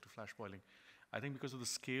with respect to flash boiling. I think because of the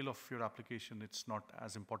scale of your application, it's not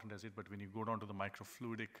as important as it, but when you go down to the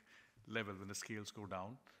microfluidic level, when the scales go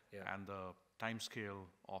down and the time scale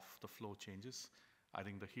of the flow changes, I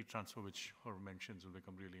think the heat transfer, which Herv mentions, will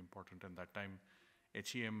become really important, and that time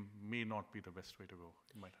HEM may not be the best way to go.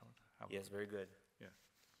 You might have Yes, very good. Yeah.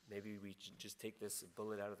 Maybe we should just take this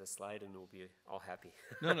bullet out of the slide and we'll be all happy.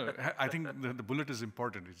 No, I think the bullet is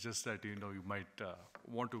important. It's just that, you might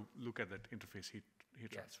want to look at that interface heat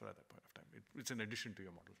transfer at that point of time. It's an addition to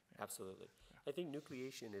your model. Yeah. Absolutely. I think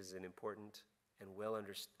nucleation is an important and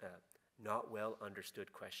not well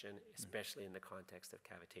understood question, especially in the context of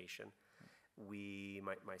cavitation.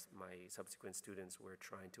 My subsequent students were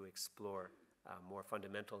trying to explore more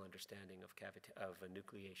fundamental understanding of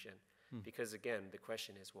nucleation. Because again, the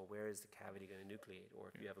question is, well, where is the cavity going to nucleate?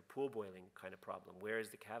 Or if you have a pool boiling kind of problem, where is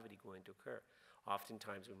the cavity going to occur?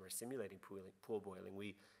 Oftentimes when we're simulating pool boiling,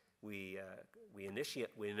 we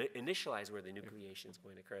initialize where the nucleation is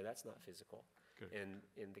going to occur. That's not physical. And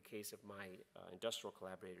in the case of my industrial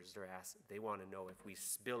collaborators, they want to know, if we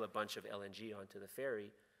spill a bunch of LNG onto the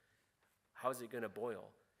ferry, how is it going to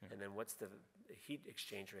boil? And then what's the heat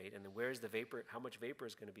exchange rate? And then where's the vapor? How much vapor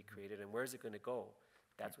is going to be created? And where's it going to go?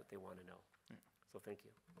 That's what they want to know. Yeah. So thank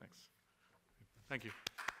you. Thanks. Thank you.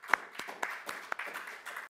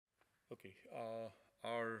 Okay.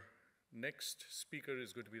 Our next speaker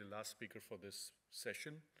is going to be the last speaker for this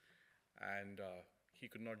session. And he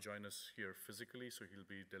could not join us here physically, so he'll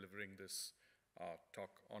be delivering this talk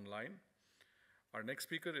online. Our next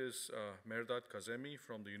speaker is Mehrdad Kazemi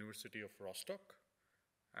from the University of Rostock.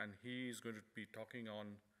 And he is going to be talking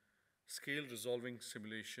on scale resolving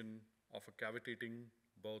simulation of a cavitating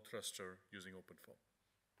bow thruster using OpenFOAM.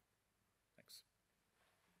 Thanks.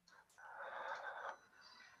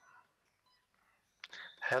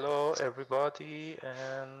 Hello, everybody,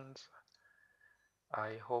 and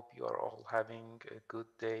I hope you are all having a good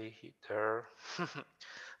day here.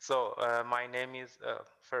 So, my name is,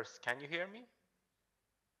 first, can you hear me?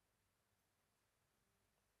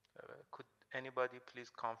 Could anybody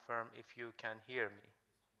please confirm if you can hear me?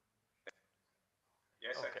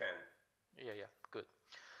 Yes, okay. I can. Yeah, good.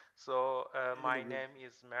 So my name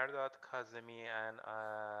is Mehrdad Kazemi, and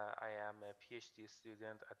I am a PhD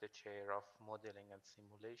student at the chair of modeling and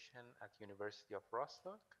simulation at University of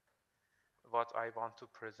Rostock. What I want to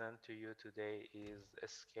present to you today is a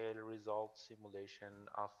scale resolved simulation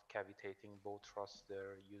of cavitating bow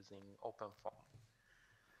thruster using OpenFOAM.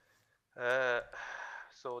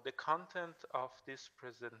 So the content of this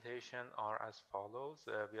presentation are as follows.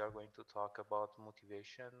 We are going to talk about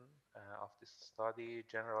motivation of this study,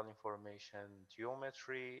 general information,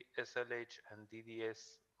 geometry, SLH and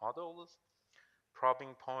DDS models,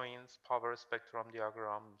 probing points, power spectrum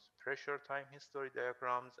diagrams, pressure time history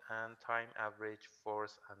diagrams, and time average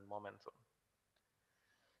force and momentum.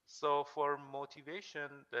 So for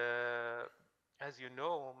motivation, as you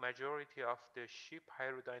know, majority of the ship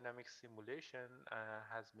aerodynamic simulation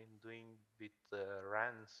has been doing with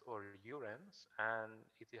RANs or URANs, and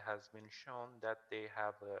it has been shown that they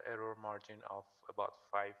have an error margin of about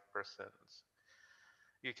 5%.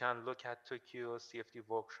 You can look at Tokyo CFD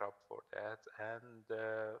workshop for that. And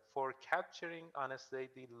for capturing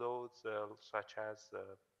unsteady loads such as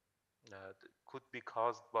could be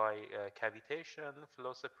caused by cavitation,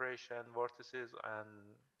 flow separation, vortices,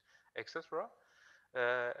 and etc.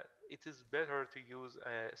 It is better to use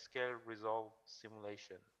a scale resolve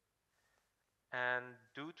simulation. And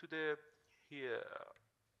due to the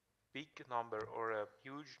big number or a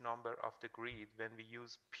huge number of the grid, when we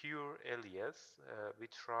use pure LES, we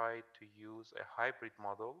try to use a hybrid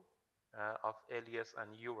model of LES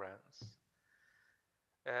and URANs.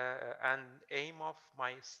 And aim of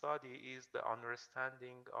my study is the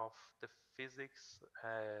understanding of the physics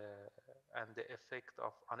and the effect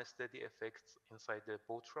of unsteady effects inside the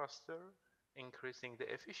bow thruster, increasing the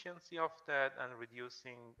efficiency of that and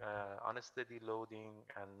reducing unsteady loading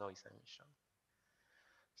and noise emission.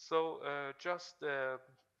 So just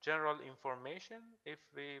general information, if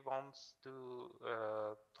we want to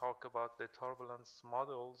talk about the turbulence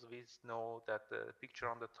models, we know that the picture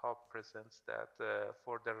on the top presents that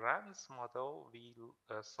for the RANS model, we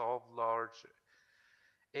solve large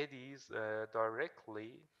eddies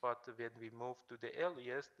directly, but when we move to the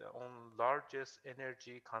LES, the largest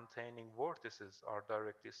energy containing vortices are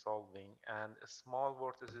directly solving, and small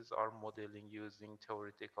vortices are modeling using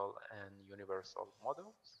theoretical and universal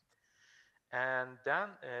models. And then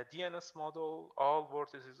DNS model, all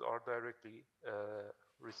vortices are directly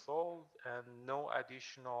resolved and no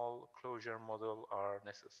additional closure model are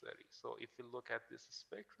necessary. So if we look at this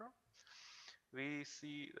spectrum, we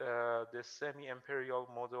see the semi-imperial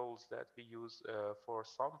models that we use for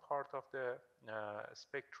some part of the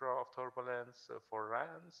spectra of turbulence for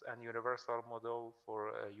RANs, and universal model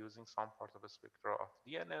for using some part of the spectra of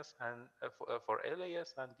DNS, and for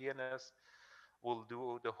LAS and DNS will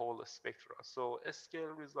do the whole spectra. So a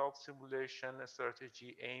scale result simulation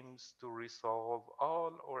strategy aims to resolve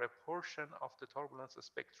all or a portion of the turbulence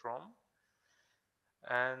spectrum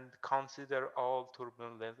and consider all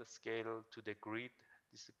turbulence scale to the grid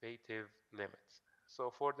dissipative limits.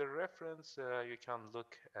 So for the reference, you can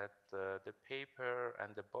look at the paper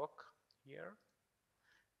and the book here.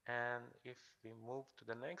 And if we move to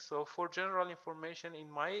the next, so for general information, in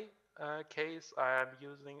my case, I am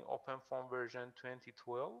using OpenFOAM version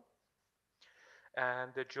 2012.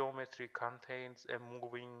 And the geometry contains a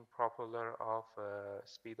moving propeller of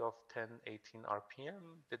speed of 10-18 RPM.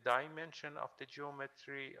 The dimension of the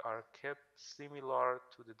geometry are kept similar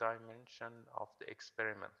to the dimension of the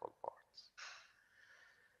experimental parts.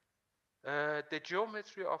 The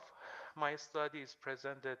geometry of my study is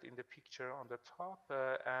presented in the picture on the top,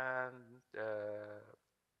 and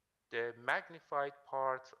the magnified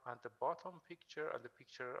part on the bottom picture, and the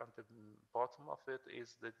picture on the bottom of it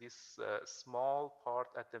is this small part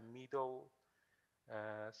at the middle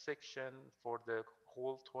section for the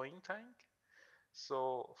whole towing tank.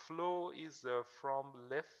 So flow is from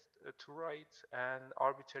left to right, and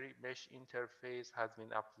arbitrary mesh interface has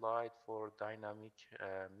been applied for dynamic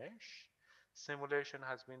mesh. Simulation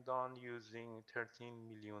has been done using 13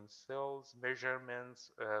 million cells.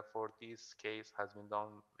 Measurements for this case has been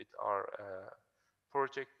done with our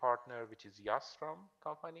project partner, which is Yasram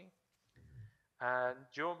company. And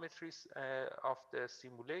geometries of the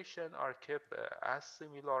simulation are kept as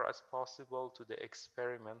similar as possible to the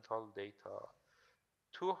experimental data.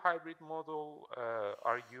 Two hybrid models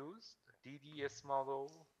are used, DDS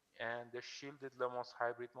model and the shielded Lemos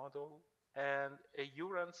hybrid model, and a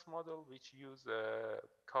Urans model which use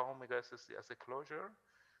K-omega SSD as a closure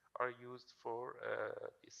are used for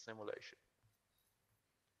this simulation.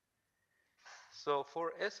 So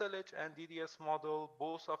for SLH and DDS model,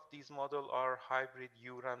 both of these models are hybrid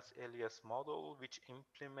Urans LES model, which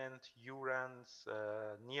implement Urans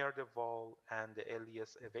near the wall and the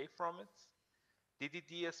LES away from it. The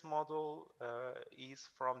DDS model is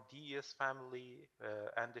from DES family,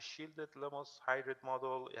 and the shielded Lemos hybrid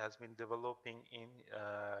model has been developing in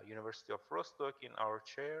University of Rostock in our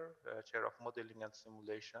chair of modeling and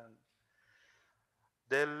simulation.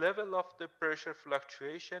 The level of the pressure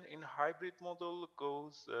fluctuation in hybrid model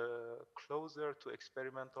goes closer to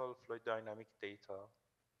experimental fluid dynamic data.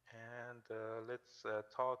 And let's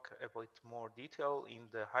talk a bit more detail in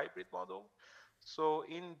the hybrid model. So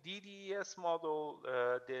in DDS model,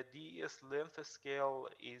 the DES length scale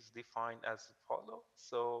is defined as follows.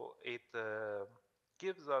 So it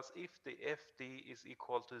gives us, if the FD is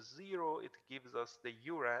equal to 0, it gives us the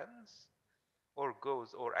Urans, or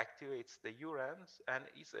goes or activates the Urans, and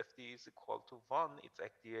if FD is equal to 1, it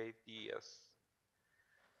activates DES.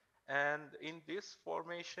 And in this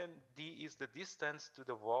formation, D is the distance to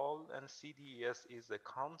the wall, and CDES is a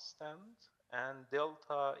constant, and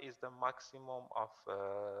delta is the maximum of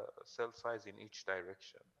cell size in each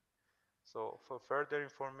direction. So for further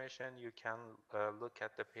information, you can look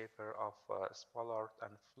at the paper of Spallart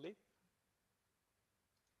and Flip.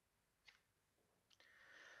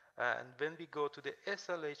 And when we go to the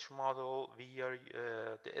SLH model,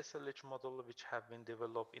 the SLH model which have been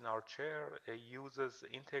developed in our chair uses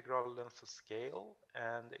integral length scale,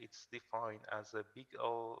 and it's defined as a big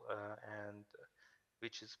L, and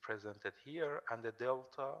which is presented here, and the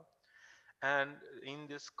delta. And in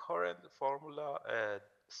this current formula,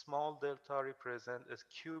 small delta represents a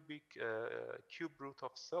cube root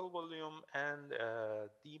of cell volume, and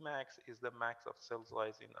D max is the max of cell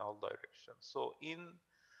size in all directions. So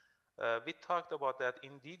we talked about that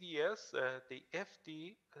in DDS, the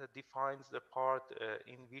FD defines the part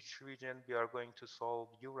in which region we are going to solve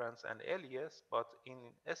Urans and LES, but in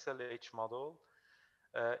SLH model,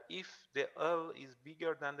 if the L is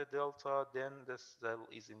bigger than the delta, then the cell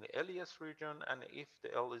is in the LES region, and if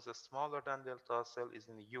the L is smaller than delta, cell is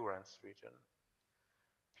in the Urans region.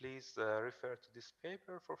 Please refer to this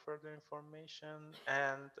paper for further information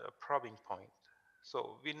and probing point.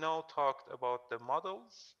 So we now talked about the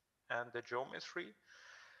models and the geometry.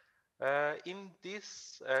 In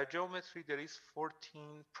this geometry, there is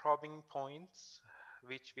 14 probing points,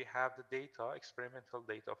 which we have the data, experimental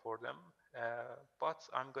data for them. But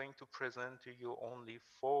I'm going to present to you only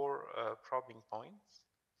 4 probing points.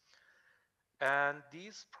 And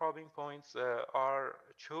these probing points are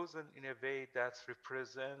chosen in a way that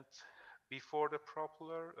represent before the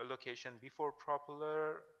propeller, a location before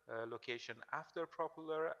propeller, location after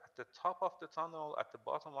propeller, at the top of the tunnel, at the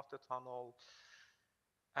bottom of the tunnel.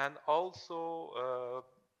 And also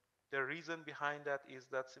the reason behind that is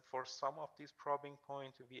that for some of these probing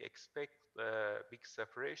points, we expect big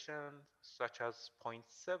separation, such as 0.7,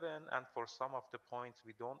 and for some of the points,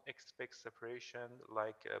 we don't expect separation,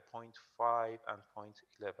 like 0.5 and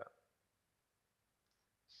 0.11.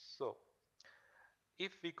 So,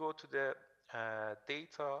 if we go to the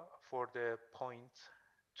data for the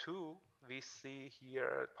 0.2, we see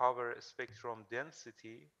here power spectrum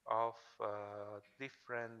density of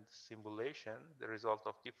different simulation, the result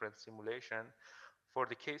of different simulation for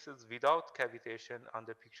the cases without cavitation on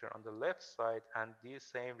the picture on the left side, and the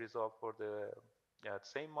same result for the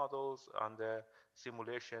same models on the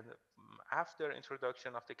simulation after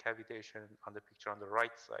introduction of the cavitation on the picture on the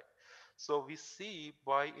right side. So we see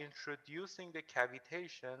by introducing the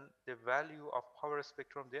cavitation, the value of power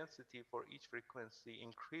spectrum density for each frequency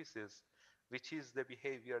increases, which is the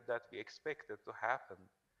behavior that we expected to happen.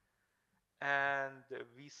 And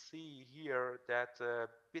we see here that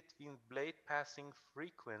between blade passing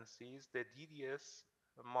frequencies, the DDS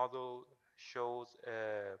model shows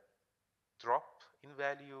a drop in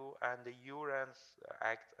value, and the urans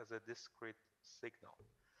act as a discrete signal.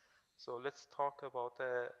 So let's talk about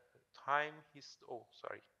time oh,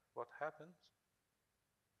 sorry, what happened?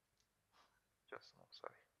 Just, oh,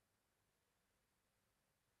 sorry.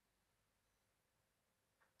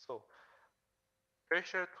 So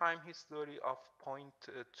pressure time history of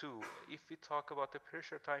 0.2. If we talk about the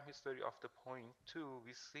pressure time history of the 0.2,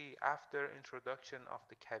 we see after introduction of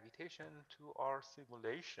the cavitation to our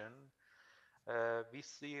simulation, we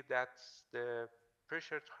see that the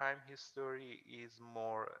pressure time history is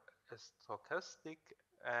more stochastic,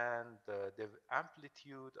 and the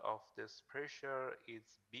amplitude of this pressure is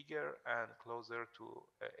bigger and closer to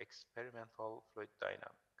experimental fluid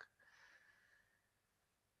dynamics.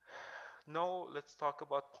 Now let's talk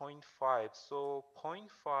about 0.5. So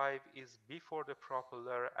 0.5 is before the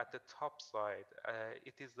propeller at the top side.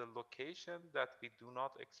 It is the location that we do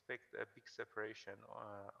not expect a big separation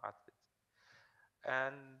at it.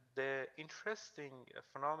 And the interesting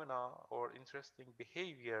phenomena or interesting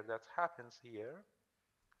behavior that happens here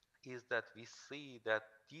is that we see that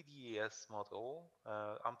DDS model,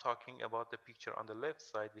 I'm talking about the picture on the left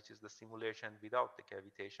side, which is the simulation without the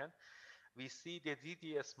cavitation. We see the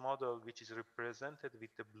DDS model, which is represented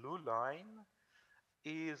with the blue line,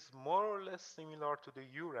 is more or less similar to the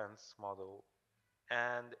urans model.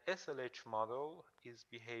 And SLH model is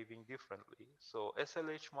behaving differently. So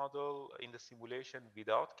SLH model in the simulation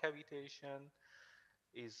without cavitation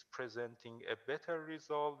is presenting a better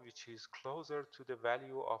result, which is closer to the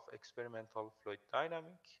value of experimental fluid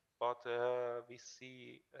dynamic. But we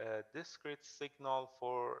see a discrete signal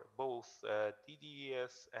for both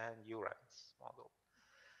DDES and urans model.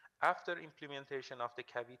 After implementation of the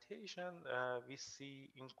cavitation, we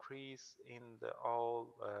see increase in the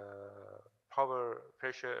all power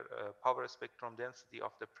spectrum density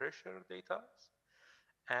of the pressure data,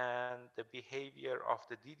 and the behavior of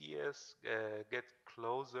the DDS get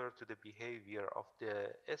closer to the behavior of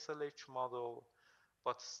the SLH model,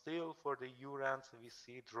 but still for the urans we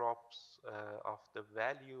see drops of the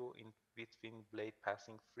value in between blade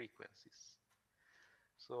passing frequencies.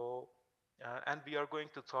 So, and we are going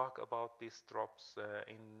to talk about these drops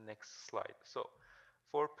in next slide. So,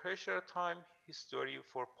 for pressure time history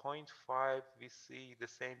for 0.5, we see the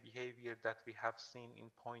same behavior that we have seen in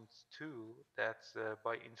 0.2, that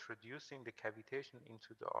by introducing the cavitation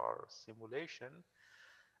into our simulation,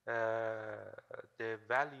 the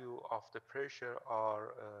value of the pressure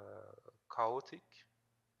are chaotic,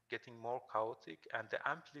 getting more chaotic, and the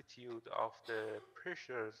amplitude of the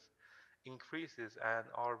pressures increases, and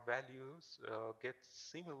our values get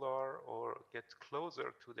similar or get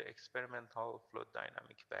closer to the experimental fluid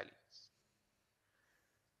dynamic values.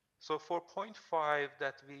 So for 0.5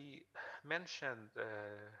 that we mentioned,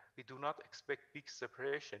 we do not expect big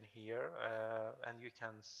separation here, and you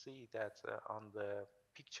can see that on the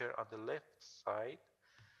picture on the left side.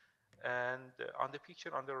 And on the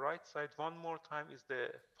picture on the right side, one more time, is the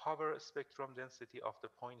power spectrum density of the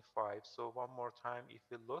 0.5. So one more time, if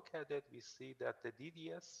we look at it, we see that the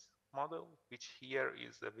DDS model, which here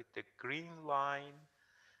is with the green line,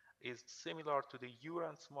 is similar to the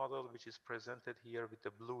Urans model, which is presented here with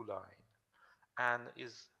the blue line, and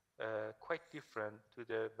is quite different to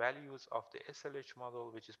the values of the SLH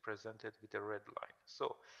model, which is presented with the red line.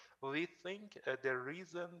 So we think the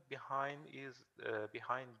reason behind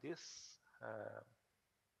this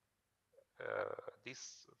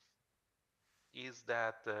this is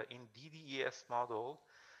that in DDES model,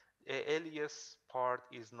 LES part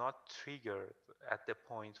is not triggered at the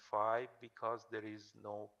point 5 because there is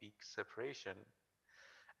no peak separation.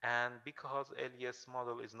 And because LES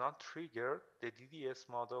model is not triggered, the DDS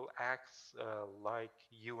model acts like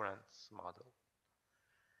Urans model.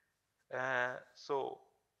 So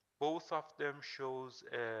both of them shows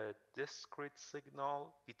a discrete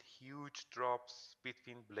signal with huge drops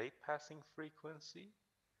between blade passing frequency.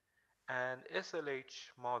 And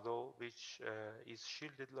SLH model, which is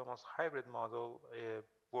shielded Lomas hybrid model,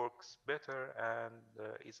 works better and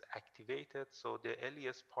is activated. So the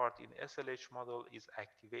LES part in SLH model is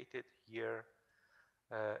activated here,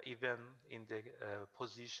 even in the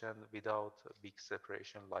position without a big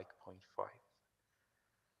separation like 0.5.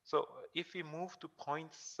 So if we move to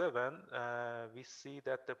 0.7, we see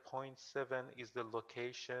that the 0.7 is the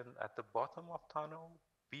location at the bottom of tunnel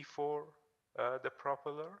before the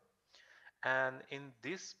propeller. And in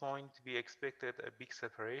this point, we expected a big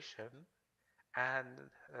separation, and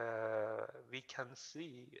we can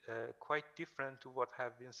see quite different to what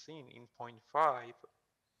have been seen in 0.5.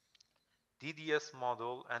 DDS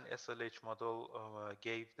model and SLH model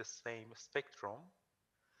gave the same spectrum,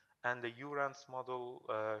 and the Urans model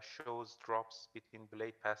shows drops between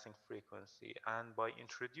blade passing frequency. And by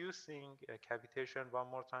introducing cavitation one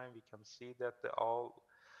more time, we can see that all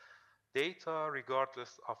data,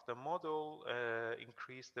 regardless of the model,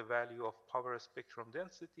 increase the value of power spectrum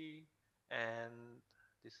density, and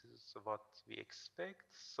this is what we expect.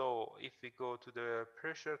 So if we go to the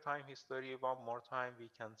pressure time history one more time, we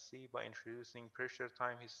can see by introducing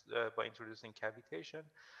by introducing cavitation,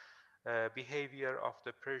 behavior of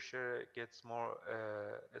the pressure gets more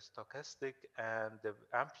stochastic, and the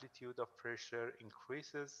amplitude of pressure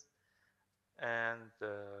increases. And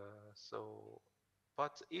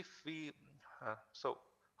but if we,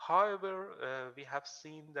 however, we have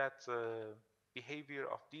seen that behavior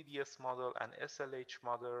of DDS model and SLH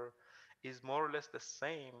model is more or less the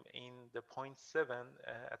same in the 0.7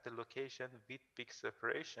 at the location with big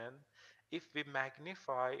separation. If we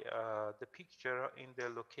magnify the picture in the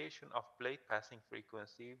location of blade passing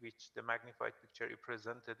frequency, which the magnified picture is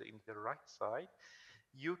presented in the right side,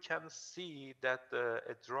 you can see that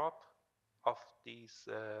a drop of this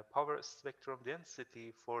power spectrum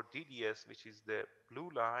density for DDS, which is the blue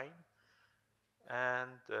line, and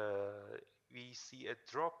we see a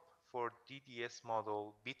drop for DDS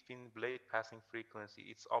model between blade passing frequency.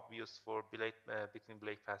 It's obvious for between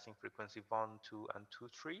blade passing frequency 1, 2, and 2,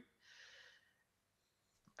 3.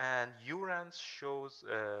 And Urans shows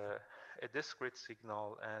a discrete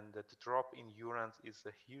signal, and the drop in Urans is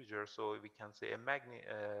huger, so we can say a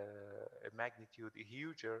magnitude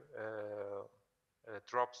huger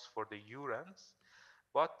drops for the Urans.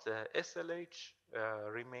 But SLH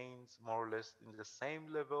remains more or less in the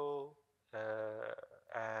same level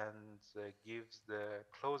and gives the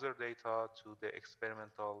closer data to the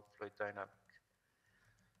experimental fluid dynamic.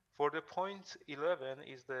 For the 0.11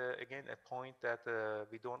 is again a point that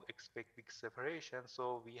we don't expect big separation,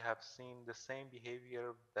 so we have seen the same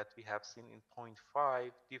behavior that we have seen in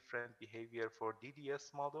 0.5, different behavior for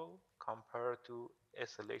DDS model compared to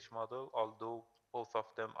SLH model, although both of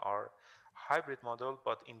them are hybrid model,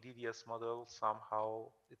 but in DDS model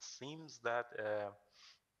somehow it seems that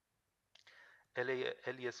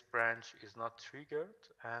LES branch is not triggered,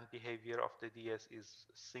 and behavior of the DS is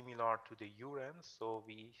similar to the Urans, so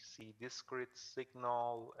we see discrete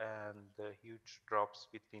signal and huge drops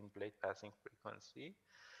between blade passing frequency.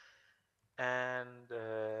 And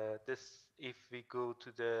this, if we go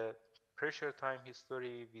to the pressure time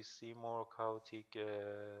history, we see more chaotic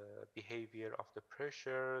behavior of the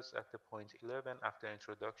pressures at the 0.11 after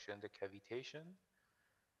introduction, the cavitation.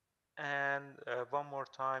 And one more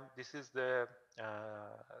time, this is the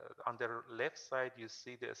on the left side you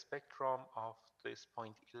see the spectrum of this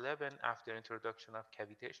 0.11 after introduction of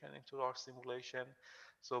cavitation into our simulation.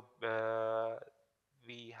 So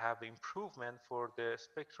we have improvement for the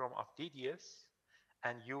spectrum of DDS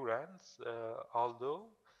and Urans, although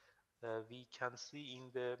we can see in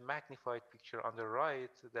the magnified picture on the right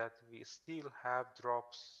that we still have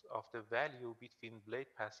drops of the value between blade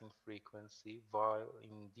passing frequency, while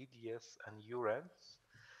in DDS and Urans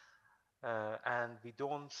And we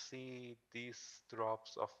don't see these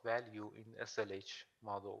drops of value in SLH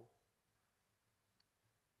model.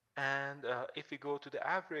 And if we go to the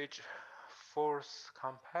average force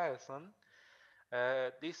comparison,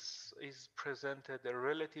 this is presented a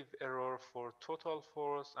relative error for total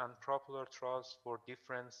force and propeller thrust for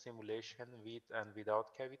different simulation with and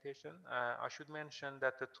without cavitation. I should mention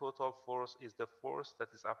that the total force is the force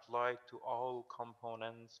that is applied to all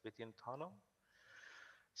components within tunnel.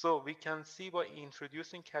 So we can see by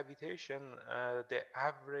introducing cavitation, the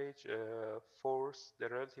average force, the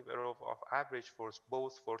relative error of average force,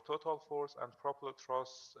 both for total force and propeller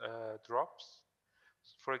thrust drops.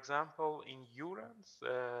 For example, in Urans,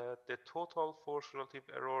 the total force relative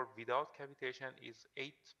error without cavitation is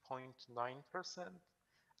 8.9%.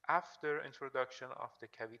 After introduction of the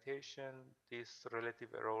cavitation, this relative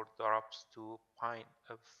error drops to 5.1%.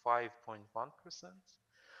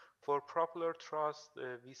 For propeller thrust,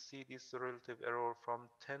 we see this relative error from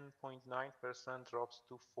 10.9% drops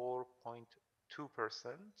to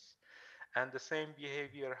 4.2%. And the same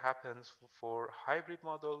behavior happens for hybrid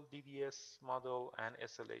model, DDS model, and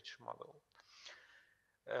SLH model.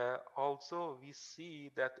 Also, we see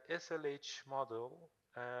that SLH model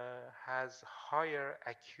has higher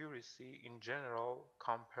accuracy in general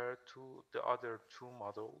compared to the other two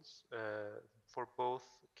models for both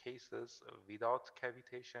cases without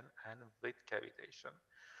cavitation and with cavitation.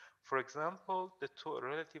 For example, the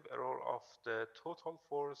relative error of the total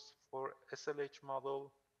force for SLH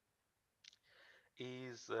model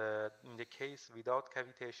is in the case without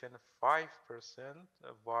cavitation 5%,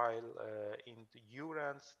 while in the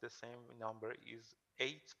Urans the same number is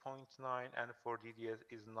 8.9 and for DDS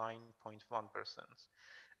is 9.1%.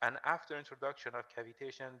 And after introduction of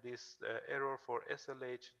cavitation, this error for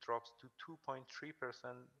SLH drops to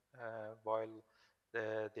 2.3%, while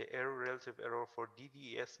the error relative error for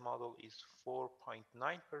DDS model is 4.9%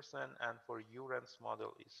 and for Urans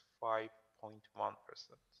model is 5.1%.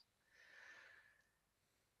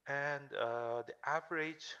 And the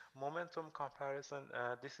average momentum comparison,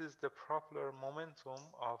 this is the propeller momentum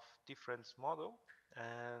of different model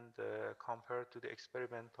and compared to the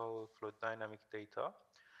experimental fluid dynamic data.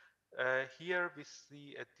 Here we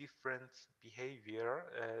see a different behavior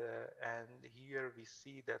and here we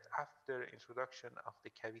see that after introduction of the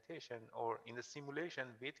cavitation or in the simulation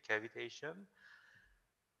with cavitation,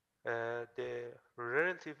 the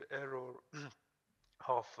relative error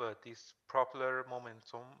of this propeller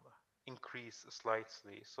momentum increase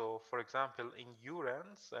slightly. So for example, in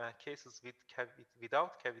Urans, cases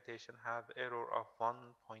without cavitation have error of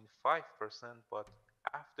 1.5%, but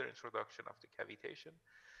after introduction of the cavitation,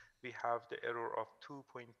 we have the error of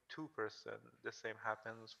 2.2%. The same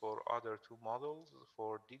happens for other two models,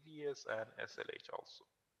 for DDS and SLH also.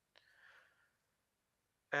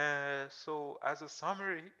 So as a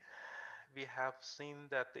summary, we have seen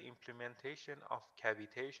that the implementation of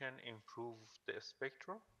cavitation improved the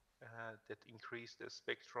spectrum, that increased the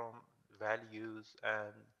spectrum values,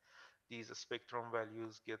 and these spectrum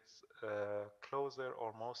values get closer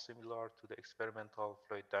or more similar to the experimental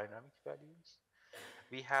fluid dynamic values.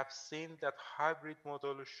 We have seen that hybrid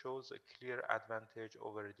model shows a clear advantage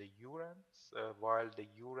over the Urans, while the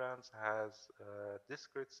Urans has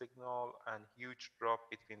discrete signal and huge drop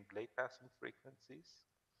between blade passing frequencies.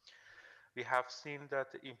 We have seen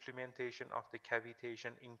that the implementation of the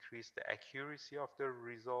cavitation increased the accuracy of the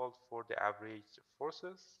result for the average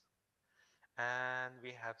forces. And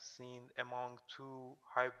we have seen among two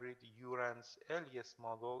hybrid Urans LES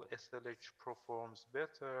model, SLH performs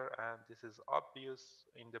better, and this is obvious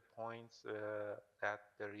in the points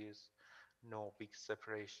that there is no big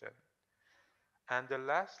separation. And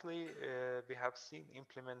lastly, we have seen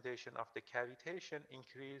implementation of the cavitation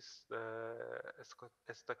increase the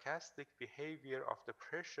stochastic behavior of the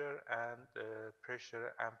pressure and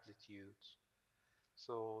pressure amplitude.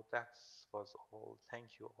 So that was all.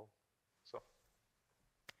 Thank you all. So.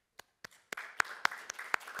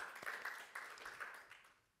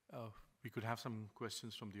 We could have some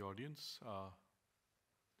questions from the audience.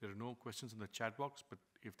 There are no questions in the chat box, but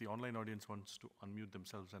if the online audience wants to unmute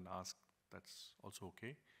themselves and ask, that's also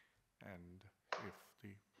okay. And if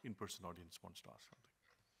the in-person audience wants to ask something.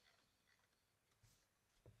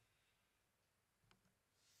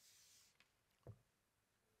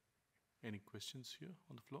 Any questions here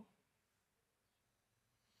on the floor?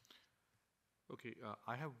 Okay,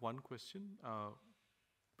 I have one question.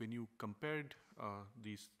 When you compared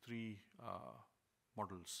these three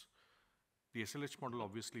models, the SLH model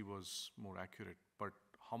obviously was more accurate, but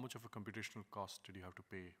how much of a computational cost did you have to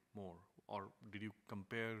pay more? Or did you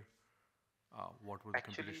compare what were the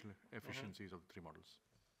computational efficiencies of the three models?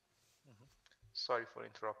 Sorry for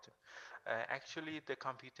interrupting. Actually, the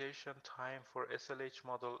computation time for SLH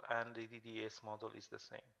model and the DDS model is the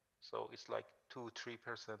same. So it's like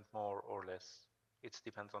 2-3% more or less. It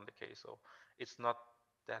depends on the case. So it's not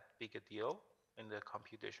that big a deal in the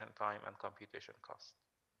computation time and computation cost.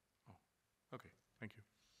 Oh, okay, thank you.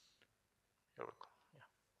 You're welcome.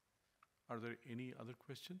 Yeah. Are there any other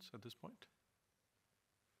questions at this point?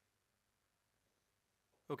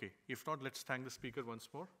 Okay, if not, let's thank the speaker once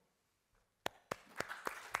more.